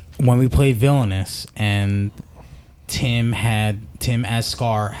Like when we played Villainous and Tim as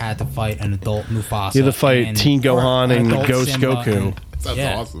Scar had to fight an adult Mufasa. You had to fight and- Teen Gohan or an and adult Ghost Simba Goku. and- that's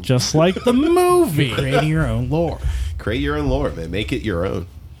yeah, awesome. Just like the movie. creating your own lore. Create your own lore, man. Make it your own.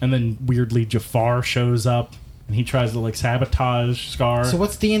 And then weirdly Jafar shows up and he tries to like sabotage Scar. So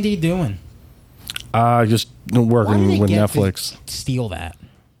what's D&D doing? Just Why did working they with get Netflix. to steal that?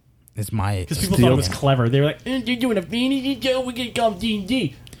 Is my Because people Steal thought it was it. clever. They were like, "You're doing a fantasy show. We can come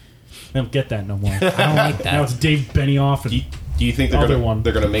D&D." They don't get that no more. I don't like Now it's that. Dave Benioff and Do you think they're Other gonna one.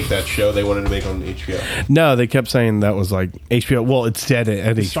 they're gonna make that show they wanted to make on HBO? No, they kept saying that was like HBO. Well, it's dead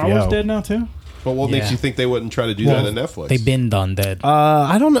at HBO. Star Wars dead now too. Well, what makes Yeah. you think they wouldn't try to do Well, that on Netflix? They've been done dead.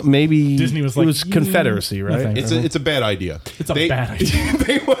 I don't know. Maybe Disney was it like, was "You- Confederacy, no right? thanks." It's a bad idea. It's a bad idea.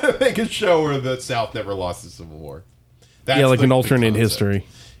 They want to make a show where the South never lost the Civil War. That's Yeah, like the an alternate concept. history.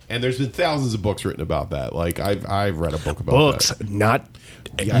 And there's been thousands of books written about that. Like I've read a book about Books, that. not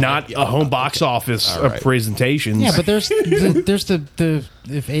yeah, a home box office All right. presentations. Yeah, but there's the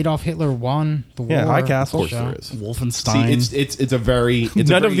if Adolf Hitler won the war. Yeah, High Castle. Of course there is. Wolfenstein. See, it's a very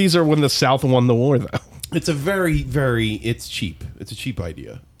none of these are when the South won the war, though. It's a very it's cheap. It's a cheap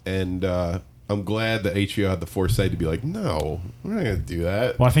idea, and I'm glad that HBO had the foresight to be like, no, we're not gonna do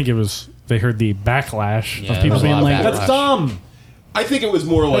that. Well, I think it was they heard the backlash Yeah, of people there's a being lot of like, backlash. "That's dumb. I think it was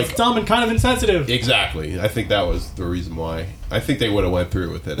more That's like dumb and kind of insensitive." exactly. I think that was the reason why. I think they would have went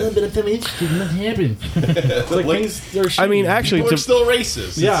through with it. But if it did not happen, it's like Like, things. Are I mean, shitty. actually, People are to, still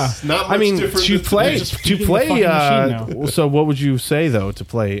racist. Yeah. It's not much I mean, different to than play, today. just to feeding the play. fucking machine now. So, what would you say though to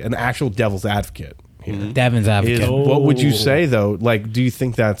play an actual devil's advocate? Here? Devin's advocate. Is, what would you Oh. say though? Like, do you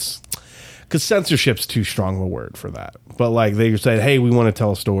think that's because censorship's too strong of a word for that? But like they said, hey, we want to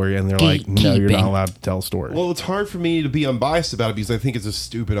tell a story, and they're like, no, you're Gatekeeping. not allowed to tell a story. Well, it's hard for me to be unbiased about it because I think it's a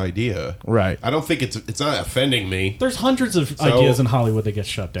stupid idea. Right. I don't think it's not offending me. There's hundreds of ideas in Hollywood that get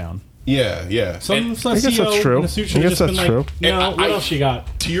shut down. Yeah. Some And I guess that's true. In a suit I should guess have just been that's like, true. No, And what I- else you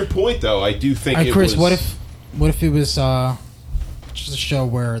got? to your point, though, I do think it Chris, was. what if it was just a show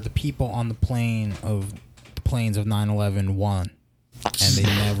where the people on the planes of 9/11 won? and they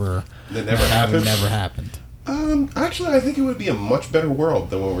never happened. Never happened. Actually, I think it would be a much better world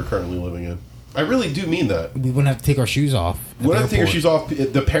than what we're currently living in. I really do mean that. We wouldn't have to take our shoes off. We wouldn't have to take our shoes off.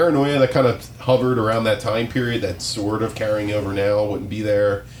 The paranoia that kind of hovered around that time period, that's sort of carrying over now, wouldn't be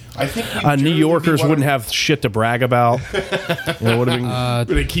there. I think New Yorkers wouldn't have shit to brag about. It would have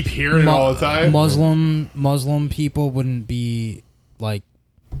been. They keep hearing it all the time. Muslim people wouldn't be like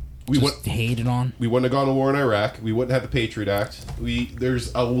hated on. We wouldn't have gone to war in Iraq. We wouldn't have the Patriot Act.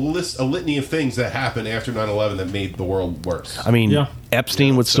 There's a litany of things that happened after 9/11 that made the world worse. I mean,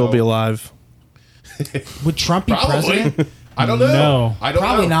 Epstein would still be alive. Would Trump be president? I don't know. No. I don't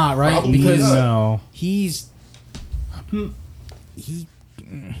Probably know. not, right? Probably Because not.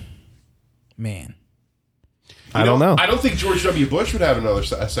 Man. I don't know. I don't think George W. Bush would have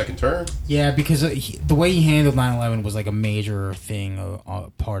a second term. Yeah, because the way he handled 9/11 was like a major thing,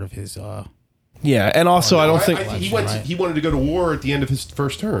 part of his. Yeah, and also I don't think he wanted to go to war at the end of his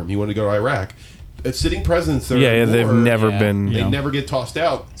first term. He wanted to go to Iraq. Sitting presidents, they've never been. They never get tossed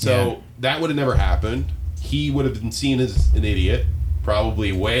out. So that would have never happened. He would have been seen as an idiot,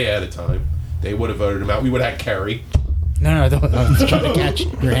 probably way ahead of time. They would have voted him out. We would have had Kerry. No, I was trying to catch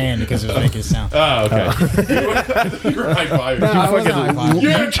your hand because it was making a sound. Oh, okay. You were high five.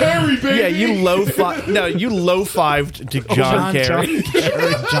 Yeah, Kerry, baby. Yeah, you low five. No, you low fived to John Kerry.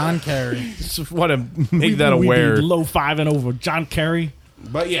 John Kerry. Just want to make that aware. We low fiving over John Kerry.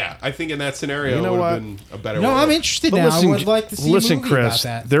 But yeah, I think in that scenario, You know it would what? have been a better No, world. I'm interested But now. listen, I would like to see listen, a movie Chris.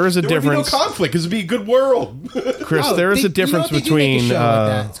 about that. There is a There would be no difference. conflict because it would be a good world. Chris, Oh, there is a they- you know difference what, they do make a between show like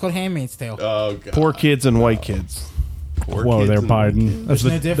that. It's called Handmaid's Tale. Oh, God. poor kids and white kids. Poor Whoa kids there, and- Biden. That's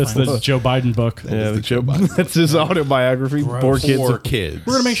There's the, no that's the difference. Joe Biden book. Yeah, that's his autobiography. Poor kids. Poor kids.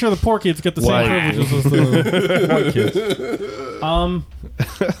 We're gonna make sure the poor kids get the White. same privileges as the white kids.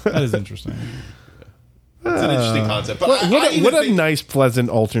 That is interesting. It's an interesting concept. But I What even a think- nice, pleasant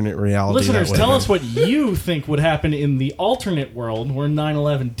alternate reality. Listeners, that would tell have us what you think would happen in the alternate world where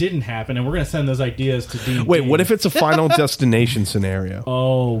 9/11 didn't happen, and we're going to send those ideas to D. been. Wait, what if it's a Final Destination scenario?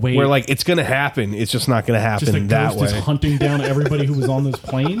 Oh, wait. Where like it's going to happen, it's just not going to just a happen that ghost is way. hunting down everybody who was on those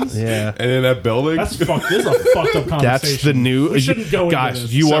planes? Yeah, And in that building, That's fucked. This is a fucked up conversation. that's the new. We shouldn't go into guys.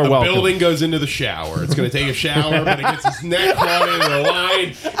 this. You so are the welcome. building goes into the shower. It's going to take a shower, but it gets its neck caught in the line,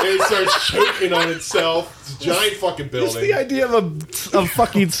 and it starts choking on itself. It's a giant fucking building. It's the idea of a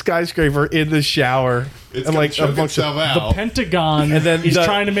fucking skyscraper in the shower. It's and going like to choke a bunch itself of. out. The Pentagon And then is the-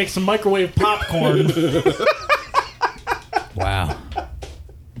 trying to make some microwave popcorn. Wow.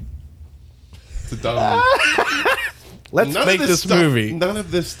 It's a dumb. Let's None of make this stuff, movie. None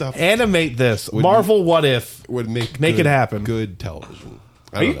of this stuff Animate this. Would- Marvel. What if? would make Make good- it happen. Good television.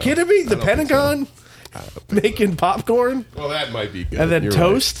 I Are you don't know. kidding me? I The don't think so. Pentagon making popcorn. Well, that might be good. And then You're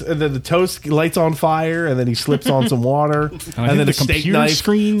toast, and then the toast lights on fire, and then he slips on some water, and think then the the steak computer knife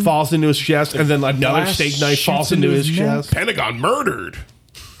screen- falls into his chest, and then another glass steak knife shoots falls into into his his neck. chest. Pentagon murdered.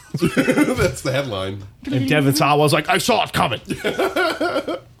 That's the headline. And Devin Sawa's like, "I saw it coming."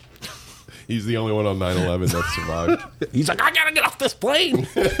 He's the only one on 9/11 that survived. He's like, "I gotta get off this plane."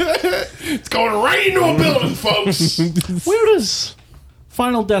 It's going right into a building, folks. Where does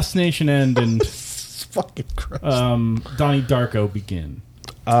Final Destination end and Fucking gross. Donnie Darko begin?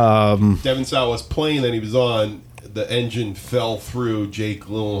 Devin Sawa's plane that he was on, the engine fell through Jake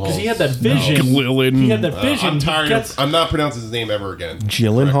Gyllenhaal. Because he had that vision. Glillen. He had that vision. I'm He tired. gets- I'm not pronouncing his name ever again.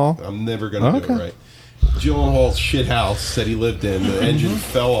 Gyllenhaal? Correct. I'm never going to do Okay. it right. Gyllenhaal's shit house that he lived in, the engine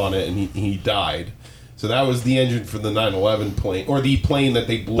fell on it and he died. So that was the engine for the 9/11 plane, or the plane that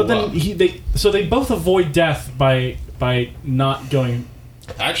they blew But then up. they both avoid death by not going.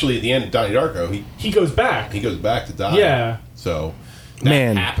 Actually, at the end of Donnie Darko, He goes back. he goes back to die. Yeah. So that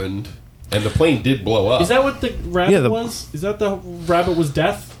Man. happened, and the plane did blow up. Is that what the rabbit Yeah, was? Is that the rabbit was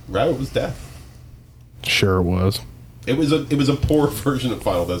death? Rabbit was death. Sure it was. It was a poor version of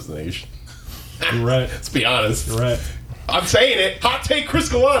Final Destination. You're right. Let's be honest. You're right. I'm saying it. Hot take, Chris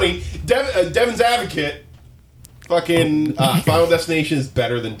Galani, Devin's advocate. Fucking Final Destination is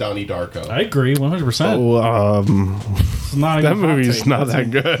better than Donnie Darko. I agree 100%. Oh, It's not even that a hot movie's take. not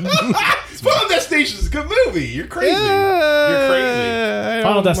that good. Final Destination is a good movie. You're crazy. You're crazy.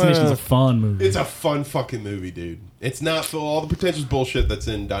 Final Destination's a fun movie. It's a fun fucking movie, dude. It's not for all the pretentious bullshit that's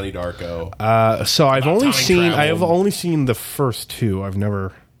in Donnie Darko. So I've About only time seen travel. I have only seen the first two. I've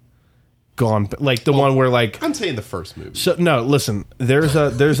never gone like the one where like I'm saying the first movie. so no listen there's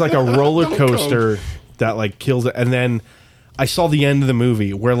like a roller coaster that like kills it, and then I saw the end of the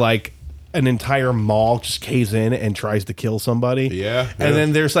movie where like an entire mall just caves in and tries to kill somebody. Yeah, And yeah.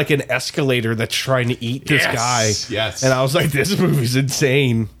 then there's like an escalator that's trying to eat this Yes, guy. yes. And I was like, this movie's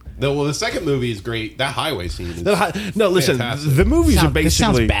insane. The second movie is great. That highway scene is No, listen. fantastic. The movies are This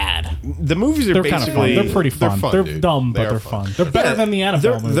sounds basically bad. the movies are They're kind of fun. basically They're pretty fun. They're, fun, dude. dumb, but They are they're fun. fun. They're better than the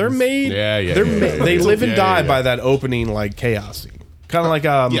Annabelle movies. They're made. Yeah. They live and Yeah, die yeah. by that opening like chaos scene. Kind of like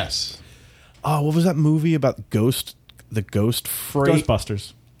Yes. Oh, what was that movie about the ghost freight?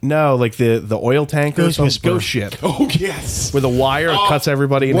 Ghostbusters. No, like the oil tanker, Ghost Whisperer. ghost ship, Oh yes. where the wire cuts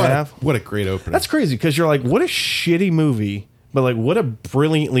everybody in half. What a great opening. That's crazy because you're like, what a shitty movie, but like, what a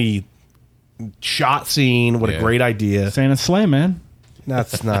brilliantly shot scene. What a Yeah. great idea. Santa's Sleigh, man.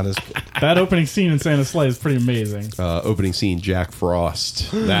 That's not as good. That opening scene in Santa's Sleigh is pretty amazing. opening scene. Jack Frost.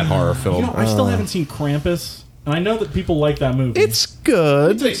 That horror film. You know, I still haven't seen Krampus, and I know that people like that movie. It's Let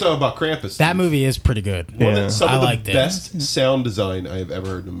good. me tell you something about Krampus. That movie is pretty good. Yeah. Some I of the liked it. best sound design I have ever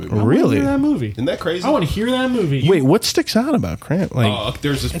heard in a movie. I wanna Really? hear that movie. Isn't that crazy? I want to hear that movie. Wait, what sticks out about Krampus? Like,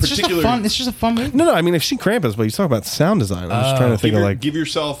 There's this It's just particular. a fun movie. no, I mean I've seen Krampus, but you talk about sound design. I'm just trying to think of like. give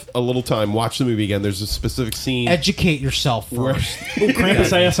yourself a little time. Watch the movie again. There's a specific scene Educate yourself where, first.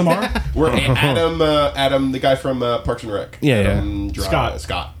 Krampus ASMR. where Adam, the guy from Parks and Rec, Yeah, Adam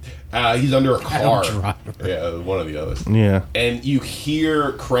Scott. He's under a car. Driver. Yeah, one of the others. Yeah. And you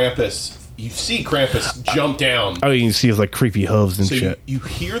hear Krampus. You see Krampus jump down. Oh, you can see his like creepy hooves and So shit. you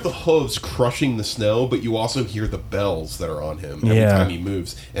hear the hooves crushing the snow, but you also hear the bells that are on him every Yeah. time he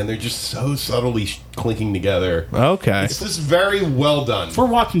moves, and they're just so subtly clinking together. Okay. It's just very well done. If we're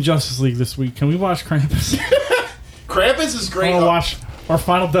watching Justice League this week, can we watch Krampus? Krampus is I great. want to watch our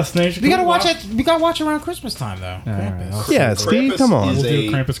Final Destination. We Can gotta watch it. We gotta watch it around Christmas time, though. Krampus. Yeah, Steve, Krampus come on. We'll is do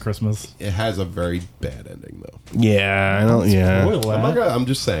a- Krampus Christmas. It has a very bad ending, though. Yeah, I don't. Yeah. Spoil I'm, that. I'm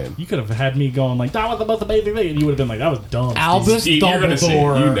just saying. You could have had me going like that was the most amazing thing, and you would have been like, "That was dumb." Albus Steve, you're gonna see it.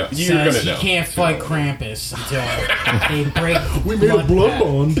 Dumbledore You know. You're says gonna know. he can't fight Krampus until they break. We made a blood pact.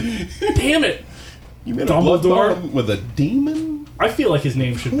 bond. Damn it! You made a blood Dumbledore? bond with a demon? I feel like his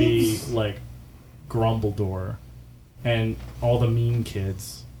name should be like Grumbledore, and all the mean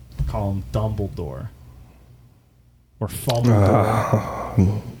kids call him Dumbledore or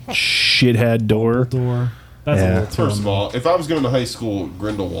Fumbledore. Shithead door. Dumbledore. That's Yeah. a little too. First of all, if I was going to high school,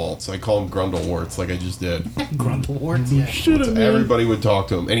 Grindelwalds, I call him Grundlewarts like I just did. Grundlewarts. Yeah. Shit, man. Everybody would talk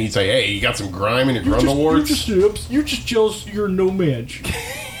to him, and he'd say, "Hey, you got some grime in your Grundlewarts?" You're just jealous you're no match.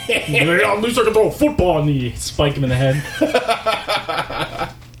 Yeah, at least I can throw a football in the spike him in the head.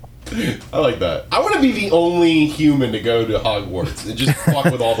 I like that. I want to be the only human to go to Hogwarts and just fuck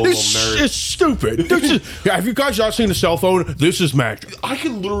with all the little nerds. It's stupid. Have you guys not seen the cell phone? This is magic. I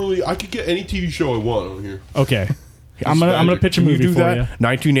could get any TV show I want on here. Okay. I'm gonna pitch a Can you movie do for that? you.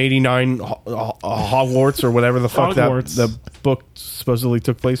 1989 Hogwarts or whatever the fuck Hogwarts. that the book supposedly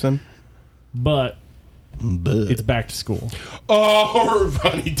took place in. But it's back to school. Oh,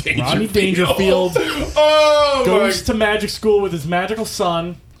 Rodney Dangerfield. Rodney Dangerfield Oh, goes to magic school with his magical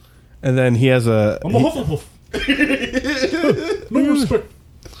son. And then he has I'm a Hufflepuff. No respect.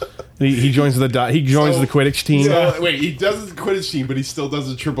 he joins the the Quidditch team. So, wait, he does the Quidditch team, but he still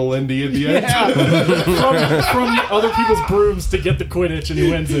does a triple ND at the end. from other people's brooms to get the Quidditch, and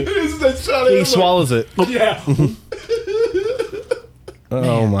he wins it. Isn't that shot He swallows it. Yeah.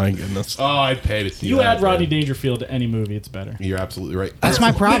 Oh my goodness. Oh, I'd pay to see You that. add Rodney man. Dangerfield to any movie, it's better. You're absolutely right. That's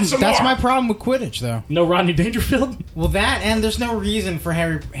my problem. Midsommar. That's my problem with Quidditch, though. No Rodney Dangerfield? Well, that and there's no reason for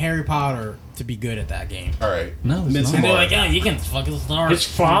Harry Potter to be good at that game. All right. No, it's Midsommar. not. And they're like, oh, you can fucking start. His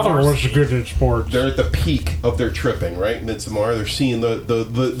father was good at sports. They're at the peak of their tripping, right? Midsommar. They're seeing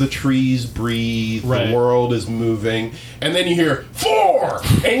the trees breathe, Right. the world is moving, and then you hear 4,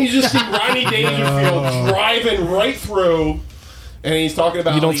 and you just see Rodney Dangerfield driving right through, and he's talking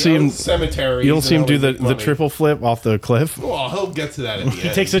about You don't see him- cemeteries. You don't see him and do all the this money. triple flip off the cliff. Well, he'll get to that at the end.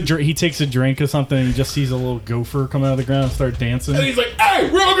 He takes a drink or something and just sees a little gopher come out of the ground and start dancing. And he's like,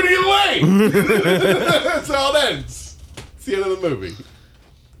 "Hey, we're all gonna get laid." That's how it ends. It's the end of the movie.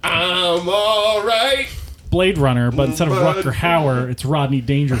 I'm all right. Blade Runner, but instead of But- Rutger Hauer, it's Rodney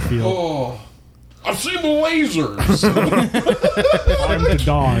Dangerfield. Oh, I've seen the lasers. Time to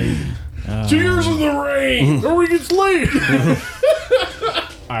die. Tears in the rain. Or we get laid.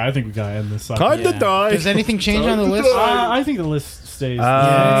 I think we gotta end this. Time to die. Does anything change on the list? I think the list stays.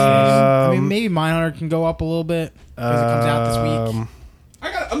 I mean, maybe Mindhunter can go up a little bit because it comes out this week.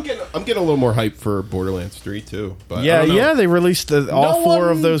 I'm getting a little more hype for Borderlands 3 too. But I Yeah, don't know. yeah, they released all four one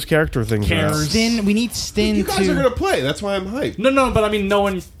of those character things. cares. now. Stin, we need Stin You guys are to. gonna play. That's why I'm hyped. no, but I mean, no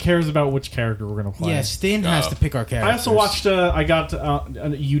one cares about which character we're gonna play. Yeah, Stin has to pick our characters. I also watched. I got a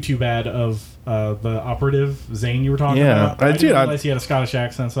YouTube ad of the operative Zane you were talking Yeah, about. I didn't did. realize he had a Scottish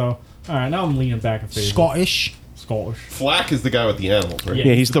accent. So, all right, now I'm leaning back in favor. Scottish. Scottish. Flack is the guy with the animals, right? Yeah.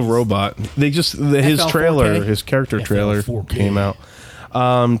 Yeah, he's the robot. They just his FL4K? trailer, his character FL4K. trailer came out.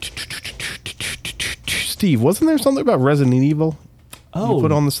 Steve, wasn't there something about Resident Evil? Oh, You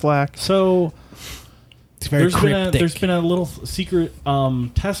put on the Slack. so It's very cryptic. there's been a little secret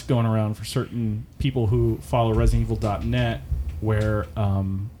test going around for certain people who follow ResidentEvil.net, where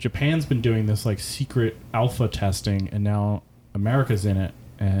Japan's been doing this like secret alpha testing, and now America's in it.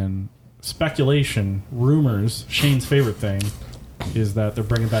 And speculation, rumors, Shane's favorite thing is that they're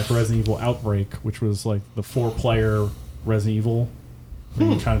bringing back Resident Evil Outbreak, which was like the 4-player Resident Evil. Where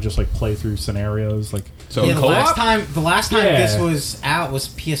you kind of just like play through scenarios, like So Yeah, the co-op? last time Yeah. this was out was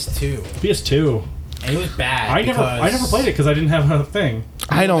PS2. PS2. And it was bad. I never played it because I didn't have a thing.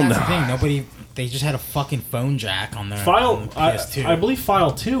 I don't That's know. the thing. Nobody. They just had a fucking phone jack on their File, on the PS2. I believe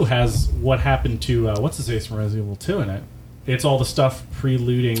File 2 has what happened to what's his face from Resident Evil 2 in it. It's all the stuff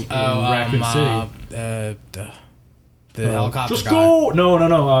preluding in Raccoon City. The helicopter Just guy. go!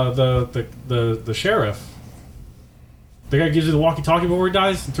 No. The sheriff. The guy gives you the walkie-talkie before he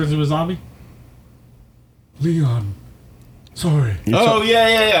dies and turns into a zombie. Leon. Sorry. Oh,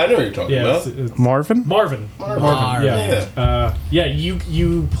 yeah. I know what you're talking Yeah, about. it's Marvin? Marvin. Marvin. Yeah.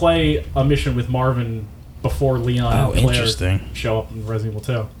 You play a mission with Marvin before Leon Oh, and Claire interesting. show up in Resident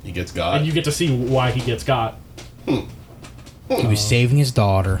Evil 2. He gets got. And you get to see why he gets got. He was saving his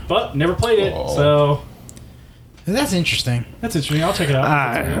daughter. But never played it, Aw. so That's interesting. that's interesting. I'll check it out.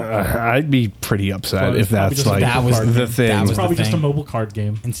 I'd be pretty upset Probably- if that's probably like just that was the thing. that was It's probably the just a thing. mobile card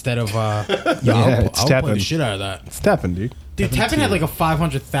game. Instead of Yeah, it's I'll play the Tekken. shit out of that. Stepping, dude. Dude, Tekken had like a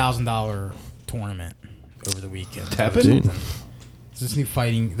 $500,000 tournament over the weekend. Tekken? It's this new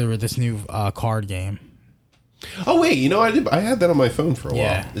fighting. There were this new card game. Oh wait, you know I had that on my phone for a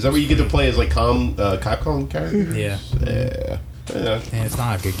Yeah. while. Is that where you get to play as like Capcom characters? Yeah, Yeah. and it's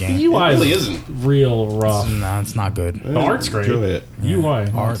not a good The game. UI It really is isn't. real rough. No, it's not good. The art's great. Enjoy it.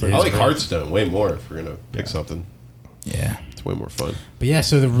 UI. Art I is like great. Hearthstone way more. If we're gonna pick something, Yeah, it's way more fun. but yeah.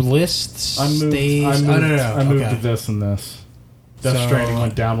 So the list stays. I moved Okay. to this and this. Death So- Stranding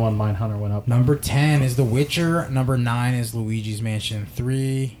went down one, Mindhunter went up. Number 10 is The Witcher. Number 9 is Luigi's Mansion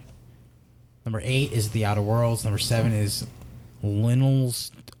 3. Number 8 is The Outer Worlds. Number 7 is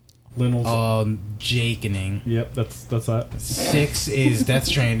Linnell's Linnell's. Jakening. Yep, that's that. 6 is Death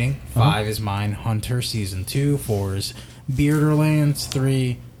Stranding. 5 is Mindhunter Season 2. 4 is Bearderlands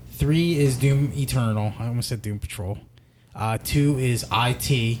 3. 3 is Doom Eternal. I almost said Doom Patrol. 2 is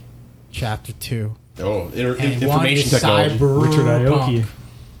IT Chapter 2. Oh, And 1 information is technology. Richard Aoki.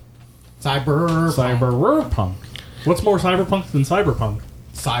 Cyberpunk. Cyberpunk. What's more cyberpunk than cyberpunk?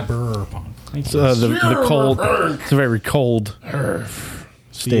 Cyberpunk. It's, the cold. It's a very cold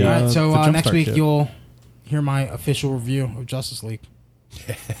state. Yeah. All right, so the Jumpstart next week kit. you'll hear my official review of Justice League.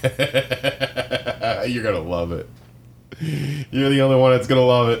 You're gonna love it. You're the only one that's gonna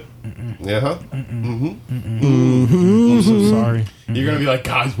love it. Yeah. Huh? I'm so sorry. You're gonna be like,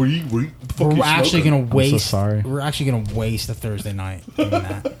 guys, what are you fucking We're actually smoking?" gonna waste. sorry. We're actually gonna waste a Thursday night doing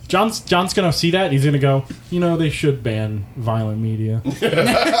that. John's gonna see that and he's gonna go, they should ban violent media.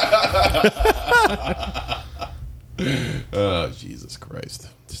 Oh, Jesus Christ,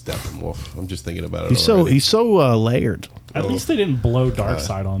 Steppenwolf. I'm just thinking about it. He's so already. layered. At least they didn't blow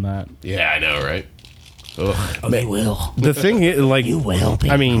Darkseid on that. Yeah, I know, right? Ugh. They will. The thing is, like, will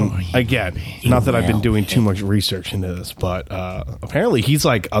be. I mean, again, not that I've been doing too much research into this, but apparently he's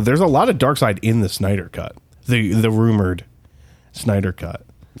like, there's a lot of Darkseid in the Snyder cut, the rumored Snyder cut.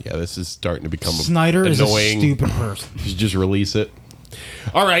 Yeah, this is starting to become Snyder is a annoying. stupid person. You just release it.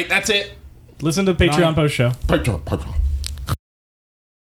 All right, that's it. Listen to the Patreon Night. post show. Patreon.